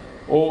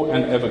 or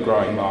an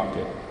ever-growing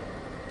market.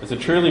 As a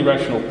truly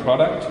rational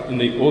product, in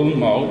the Ulm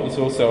mould is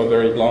also a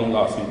very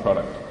long-lasting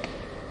product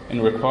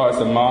and requires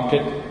a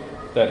market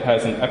that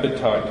has an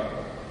appetite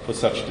for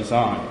such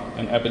design,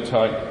 an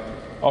appetite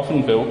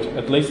often built,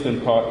 at least in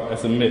part,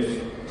 as a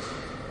myth,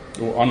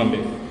 or on a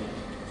myth.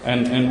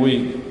 And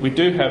we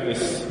do have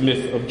this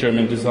myth of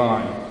German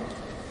design,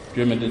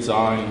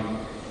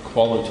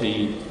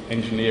 quality,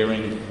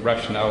 engineering,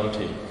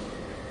 rationality.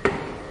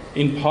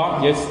 In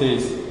part, yes,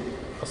 there's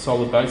a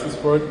solid basis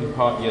for it. In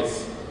part,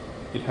 yes,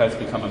 it has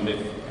become a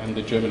myth, and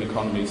the German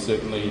economy is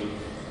certainly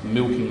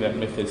milking that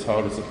myth as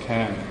hard as it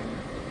can.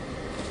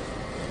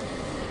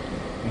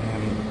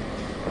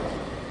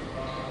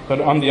 But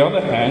on the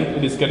other hand,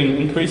 it is getting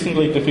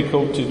increasingly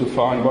difficult to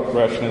define what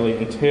rationality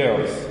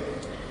entails.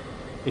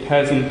 It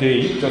has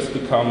indeed just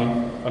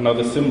become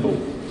another symbol,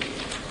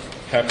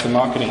 perhaps a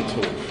marketing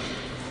tool.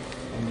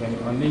 And then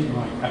I need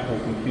my Apple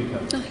computer.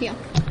 Oh, yeah.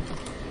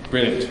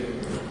 Brilliant.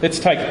 Let's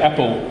take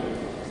Apple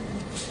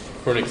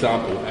for an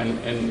example.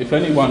 And if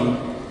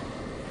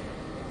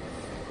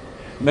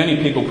many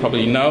people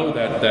probably know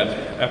that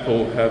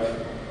Apple have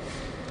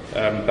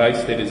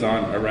based their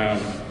design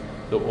around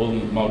the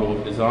Ulm model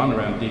of design,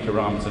 around Dieter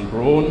Rams and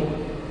Braun.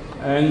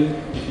 And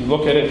if you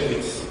look at it,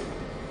 it's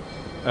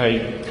a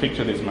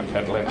picture, there's my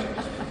Cadillac.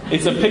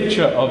 It's a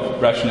picture of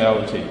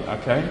rationality,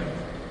 okay?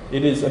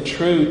 It is a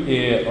true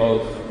heir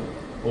of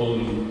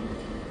Ulm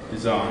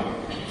design.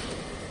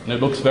 And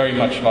it looks very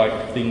much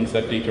like things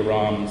that Dieter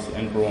Rams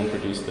and Braun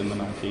produced in the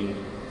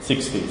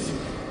 1960s.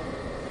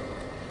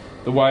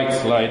 The way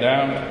it's laid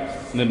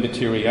out, the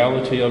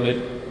materiality of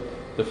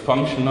it, the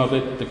function of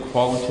it, the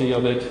quality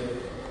of it,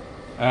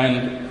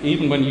 and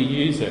even when you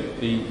use it,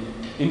 the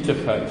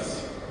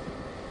interface,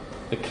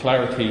 the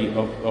clarity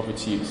of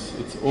its use.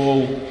 It's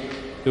all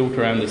built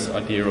around this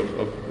idea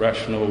of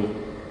rational,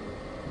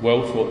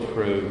 well thought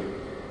through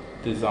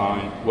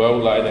design, well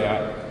laid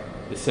out,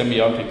 the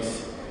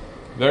semiotics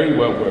very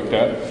well worked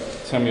out.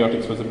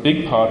 Semiotics was a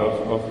big part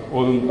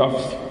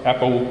of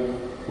Apple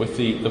with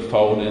the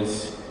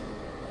folders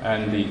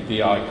and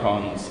the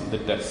icons, the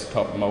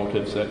desktop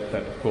motifs that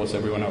of course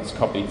everyone else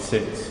copied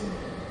since.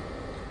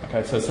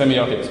 Okay, so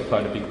semiotics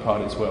played a big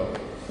part as well.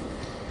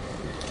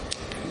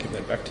 I'll give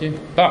that back to you.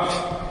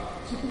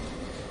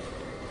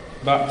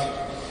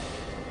 But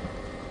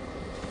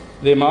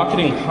their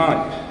marketing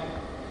hype,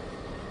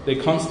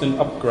 their constant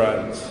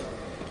upgrades,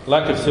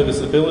 lack of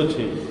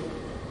serviceability,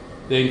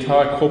 their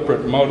entire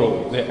corporate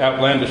model, their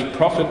outlandish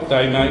profit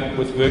they make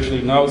with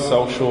virtually no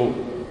social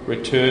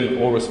return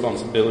or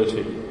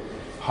responsibility,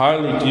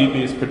 highly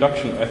dubious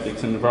production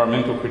ethics and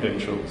environmental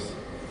credentials.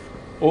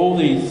 All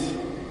these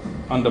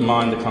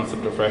undermine the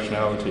concept of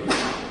rationality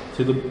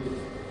to the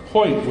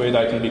point where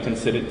they can be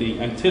considered the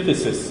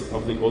antithesis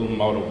of the Ulm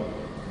model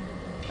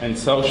and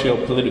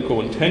socio-political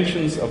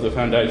intentions of the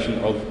foundation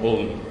of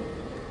Ulm.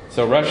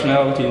 So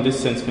rationality in this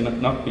sense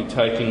cannot be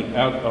taken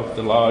out of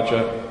the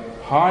larger,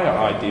 higher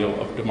ideal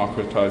of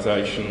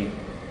democratisation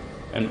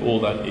and all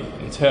that it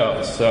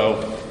entails.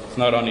 So it's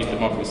not only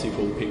democracy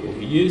for the people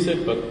who use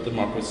it, but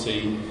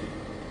democracy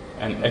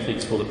and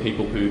ethics for the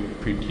people who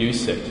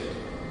produce it.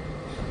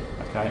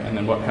 Okay, and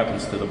then what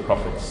happens to the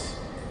profits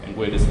and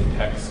where does the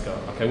tax go?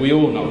 Okay, we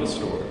all know the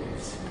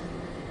stories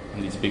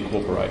and these big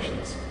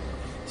corporations.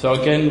 So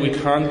again, we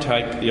can't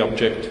take the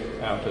object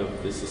out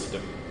of the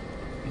system.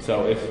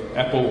 So if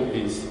Apple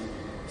is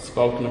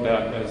spoken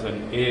about as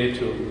an heir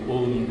to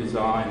Ulm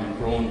design and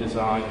Braun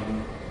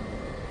design,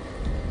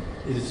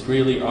 it is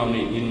really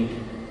only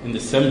in the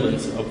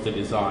semblance of the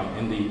design,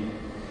 in the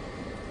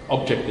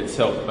object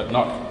itself, but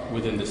not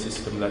within the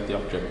system that the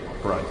object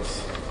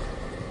operates.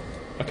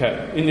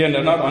 Okay, in the end,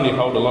 I not only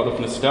hold a lot of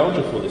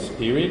nostalgia for this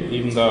period,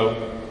 even though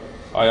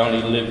I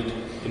only lived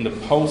in the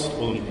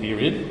post-Ulm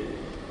period,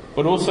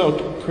 but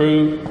also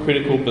true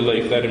critical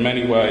belief that in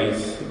many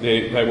ways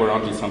they were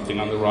onto something,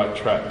 on the right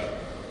track.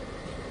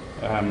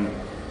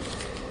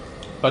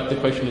 But the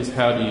question is,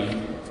 how do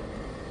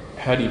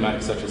you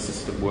make such a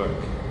system work,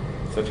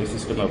 such a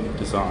system of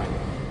design?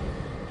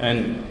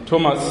 And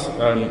Thomas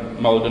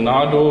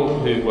Maldonado,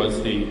 who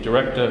was the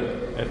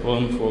director at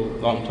Ulm for a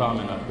long time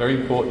and a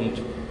very important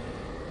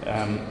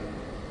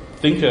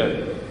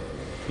thinker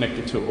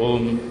connected to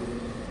Ulm,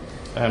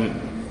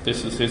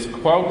 this is his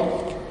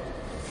quote: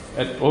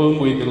 At Ulm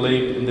we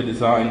believed in the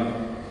design,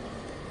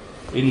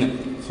 in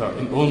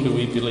Ulm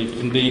we believed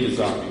in the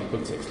design, he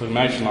puts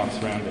exclamation marks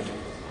around it.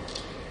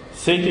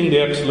 Seeking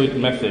the absolute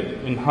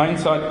method. In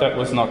hindsight, that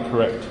was not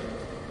correct.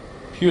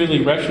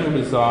 Purely rational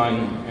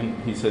design, and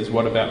he says,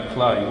 what about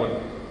play?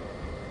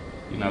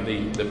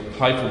 The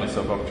playfulness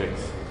of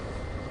objects.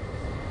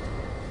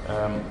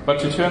 But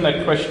to turn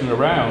that question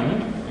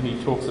around, and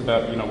he talks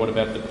about, what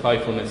about the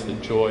playfulness, the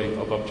joy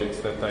of objects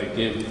that they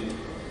give?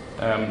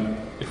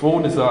 If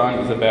all design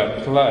is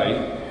about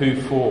play,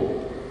 who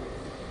for?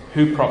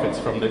 Who profits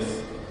from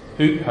this?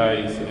 Who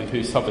pays and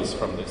who suffers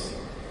from this?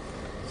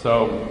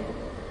 So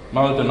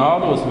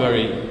Maldonado was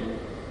very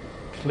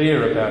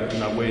clear about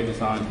where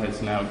design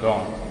has now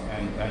gone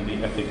and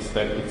the ethics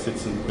that it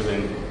sits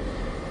within.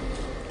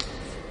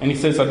 And he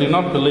says, I do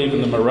not believe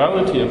in the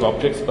morality of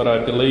objects, but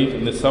I believe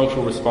in the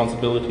social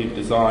responsibility of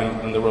design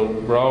and the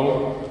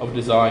role of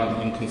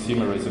design in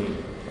consumerism.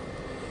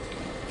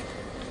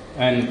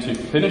 And to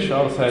finish,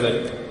 I'll say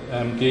that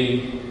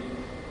Guy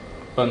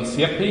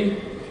Bonsiepi,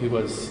 who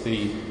was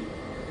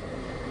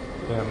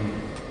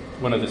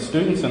one of the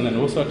students and then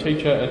also a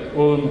teacher at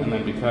Ulm and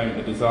then became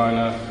a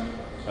designer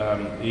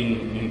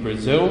in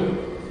Brazil,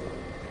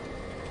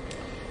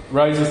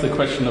 raises the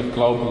question of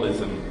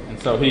globalism. And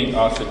so he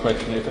asks the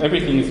question, if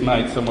everything is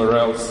made somewhere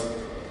else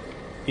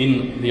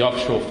in the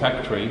offshore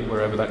factory,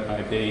 wherever that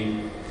may be,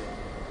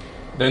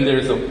 then there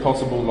is a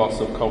possible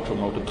loss of cultural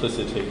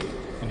multiplicity.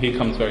 And he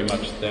comes very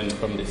much then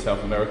from the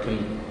South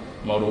American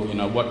model,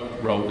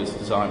 what role does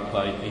design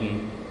play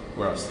in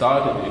where I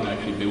started in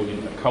actually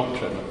building a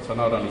culture. So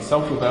not only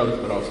social values,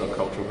 but also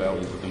cultural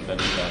values with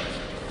embedded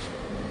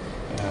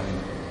that.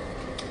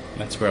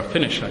 That's where I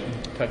finish. I can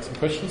take some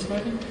questions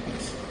maybe.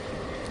 Thanks.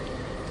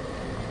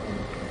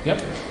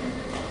 Yep.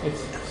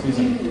 Yes,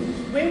 Susan.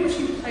 Where would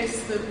you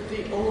place the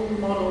Ulm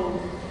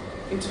model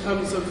in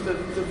terms of the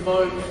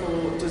vogue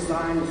for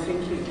design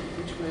thinking,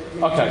 which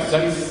we're Okay, as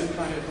a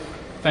kind of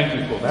thank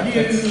you for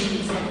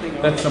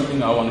that. That's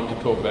something I wanted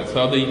to talk about.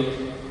 So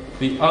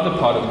the other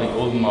part of the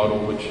Ulm model,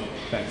 which,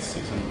 thanks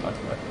Susan,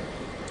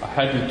 I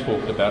hadn't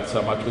talked about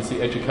so much, was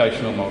the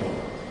educational model.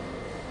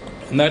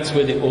 And that's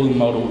where the Ulm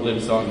model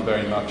lives on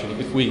very much. And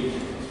if we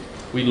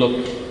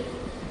look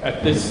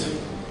at this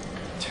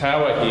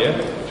tower here,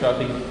 which I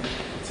think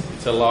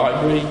it's a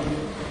library,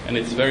 and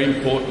it's very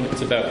important.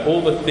 It's about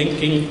all the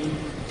thinking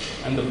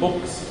and the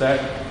books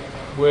that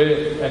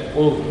were at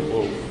Ulm,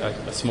 or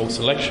a small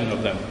selection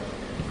of them.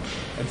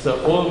 And so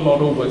Ulm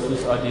model was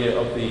this idea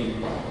of the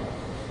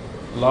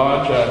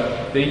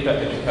larger, deeper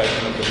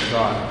education of the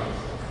design.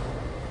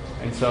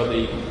 And so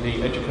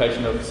the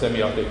education of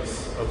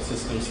semiotics, of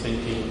systems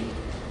thinking,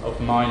 of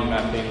mind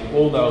mapping,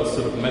 all those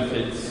sort of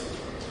methods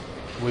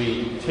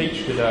we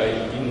teach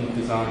today in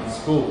design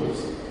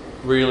schools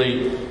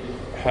really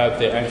have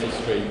their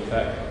ancestry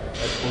at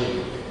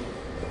Ulm.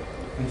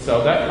 And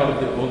so that part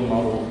of the Ulm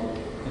model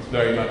is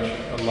very much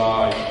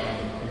alive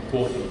and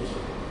important.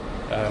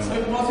 So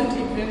it wasn't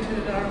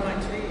invented at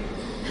RMIT?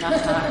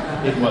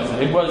 It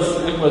wasn't.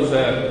 It was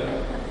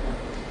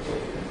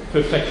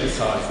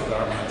perfecticized at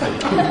RMIT.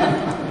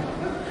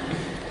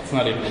 It's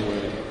not even a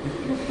word.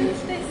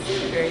 They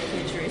seem very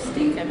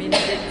futuristic. I mean,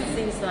 it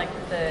seems like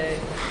the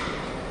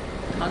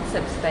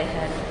concepts they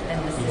had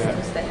and the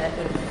systems they had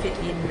would fit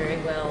in very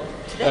well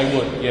today. They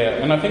would,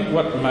 yeah. And I think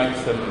what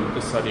makes them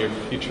this idea of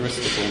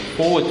futuristic or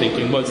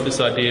forward-thinking was this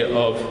idea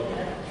of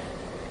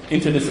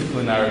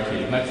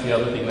interdisciplinarity. And that's the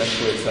other thing, that's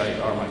where, say,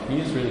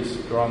 RMIT is really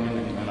strong in,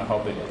 and I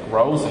hope it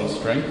grows in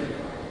strength.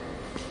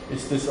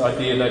 It's this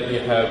idea that you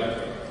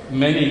have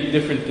many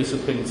different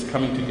disciplines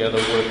coming together,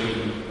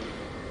 working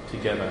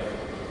together.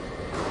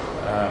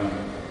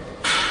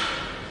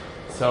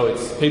 So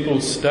it's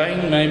people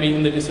staying maybe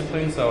in the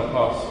discipline. So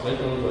Horst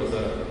Wessel was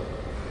a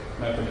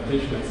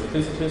mathematician and a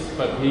physicist,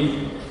 but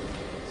he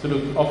sort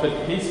of offered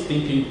his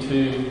thinking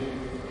to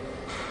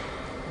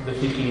the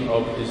thinking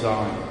of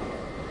design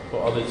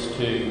for others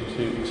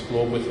to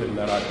explore with him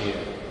that idea.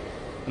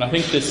 And I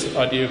think this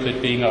idea of it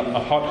being a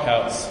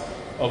hothouse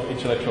of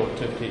intellectual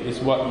activity is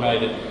what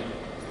made it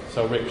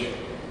so rich.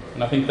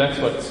 And I think that's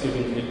what's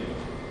giving it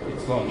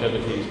its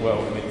longevity as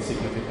well and its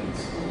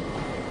significance.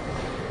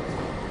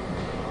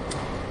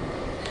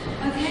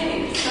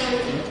 Okay, so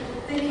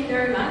thank you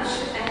very much,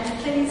 and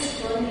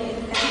please join me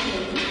in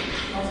thanking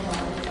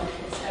Oswald.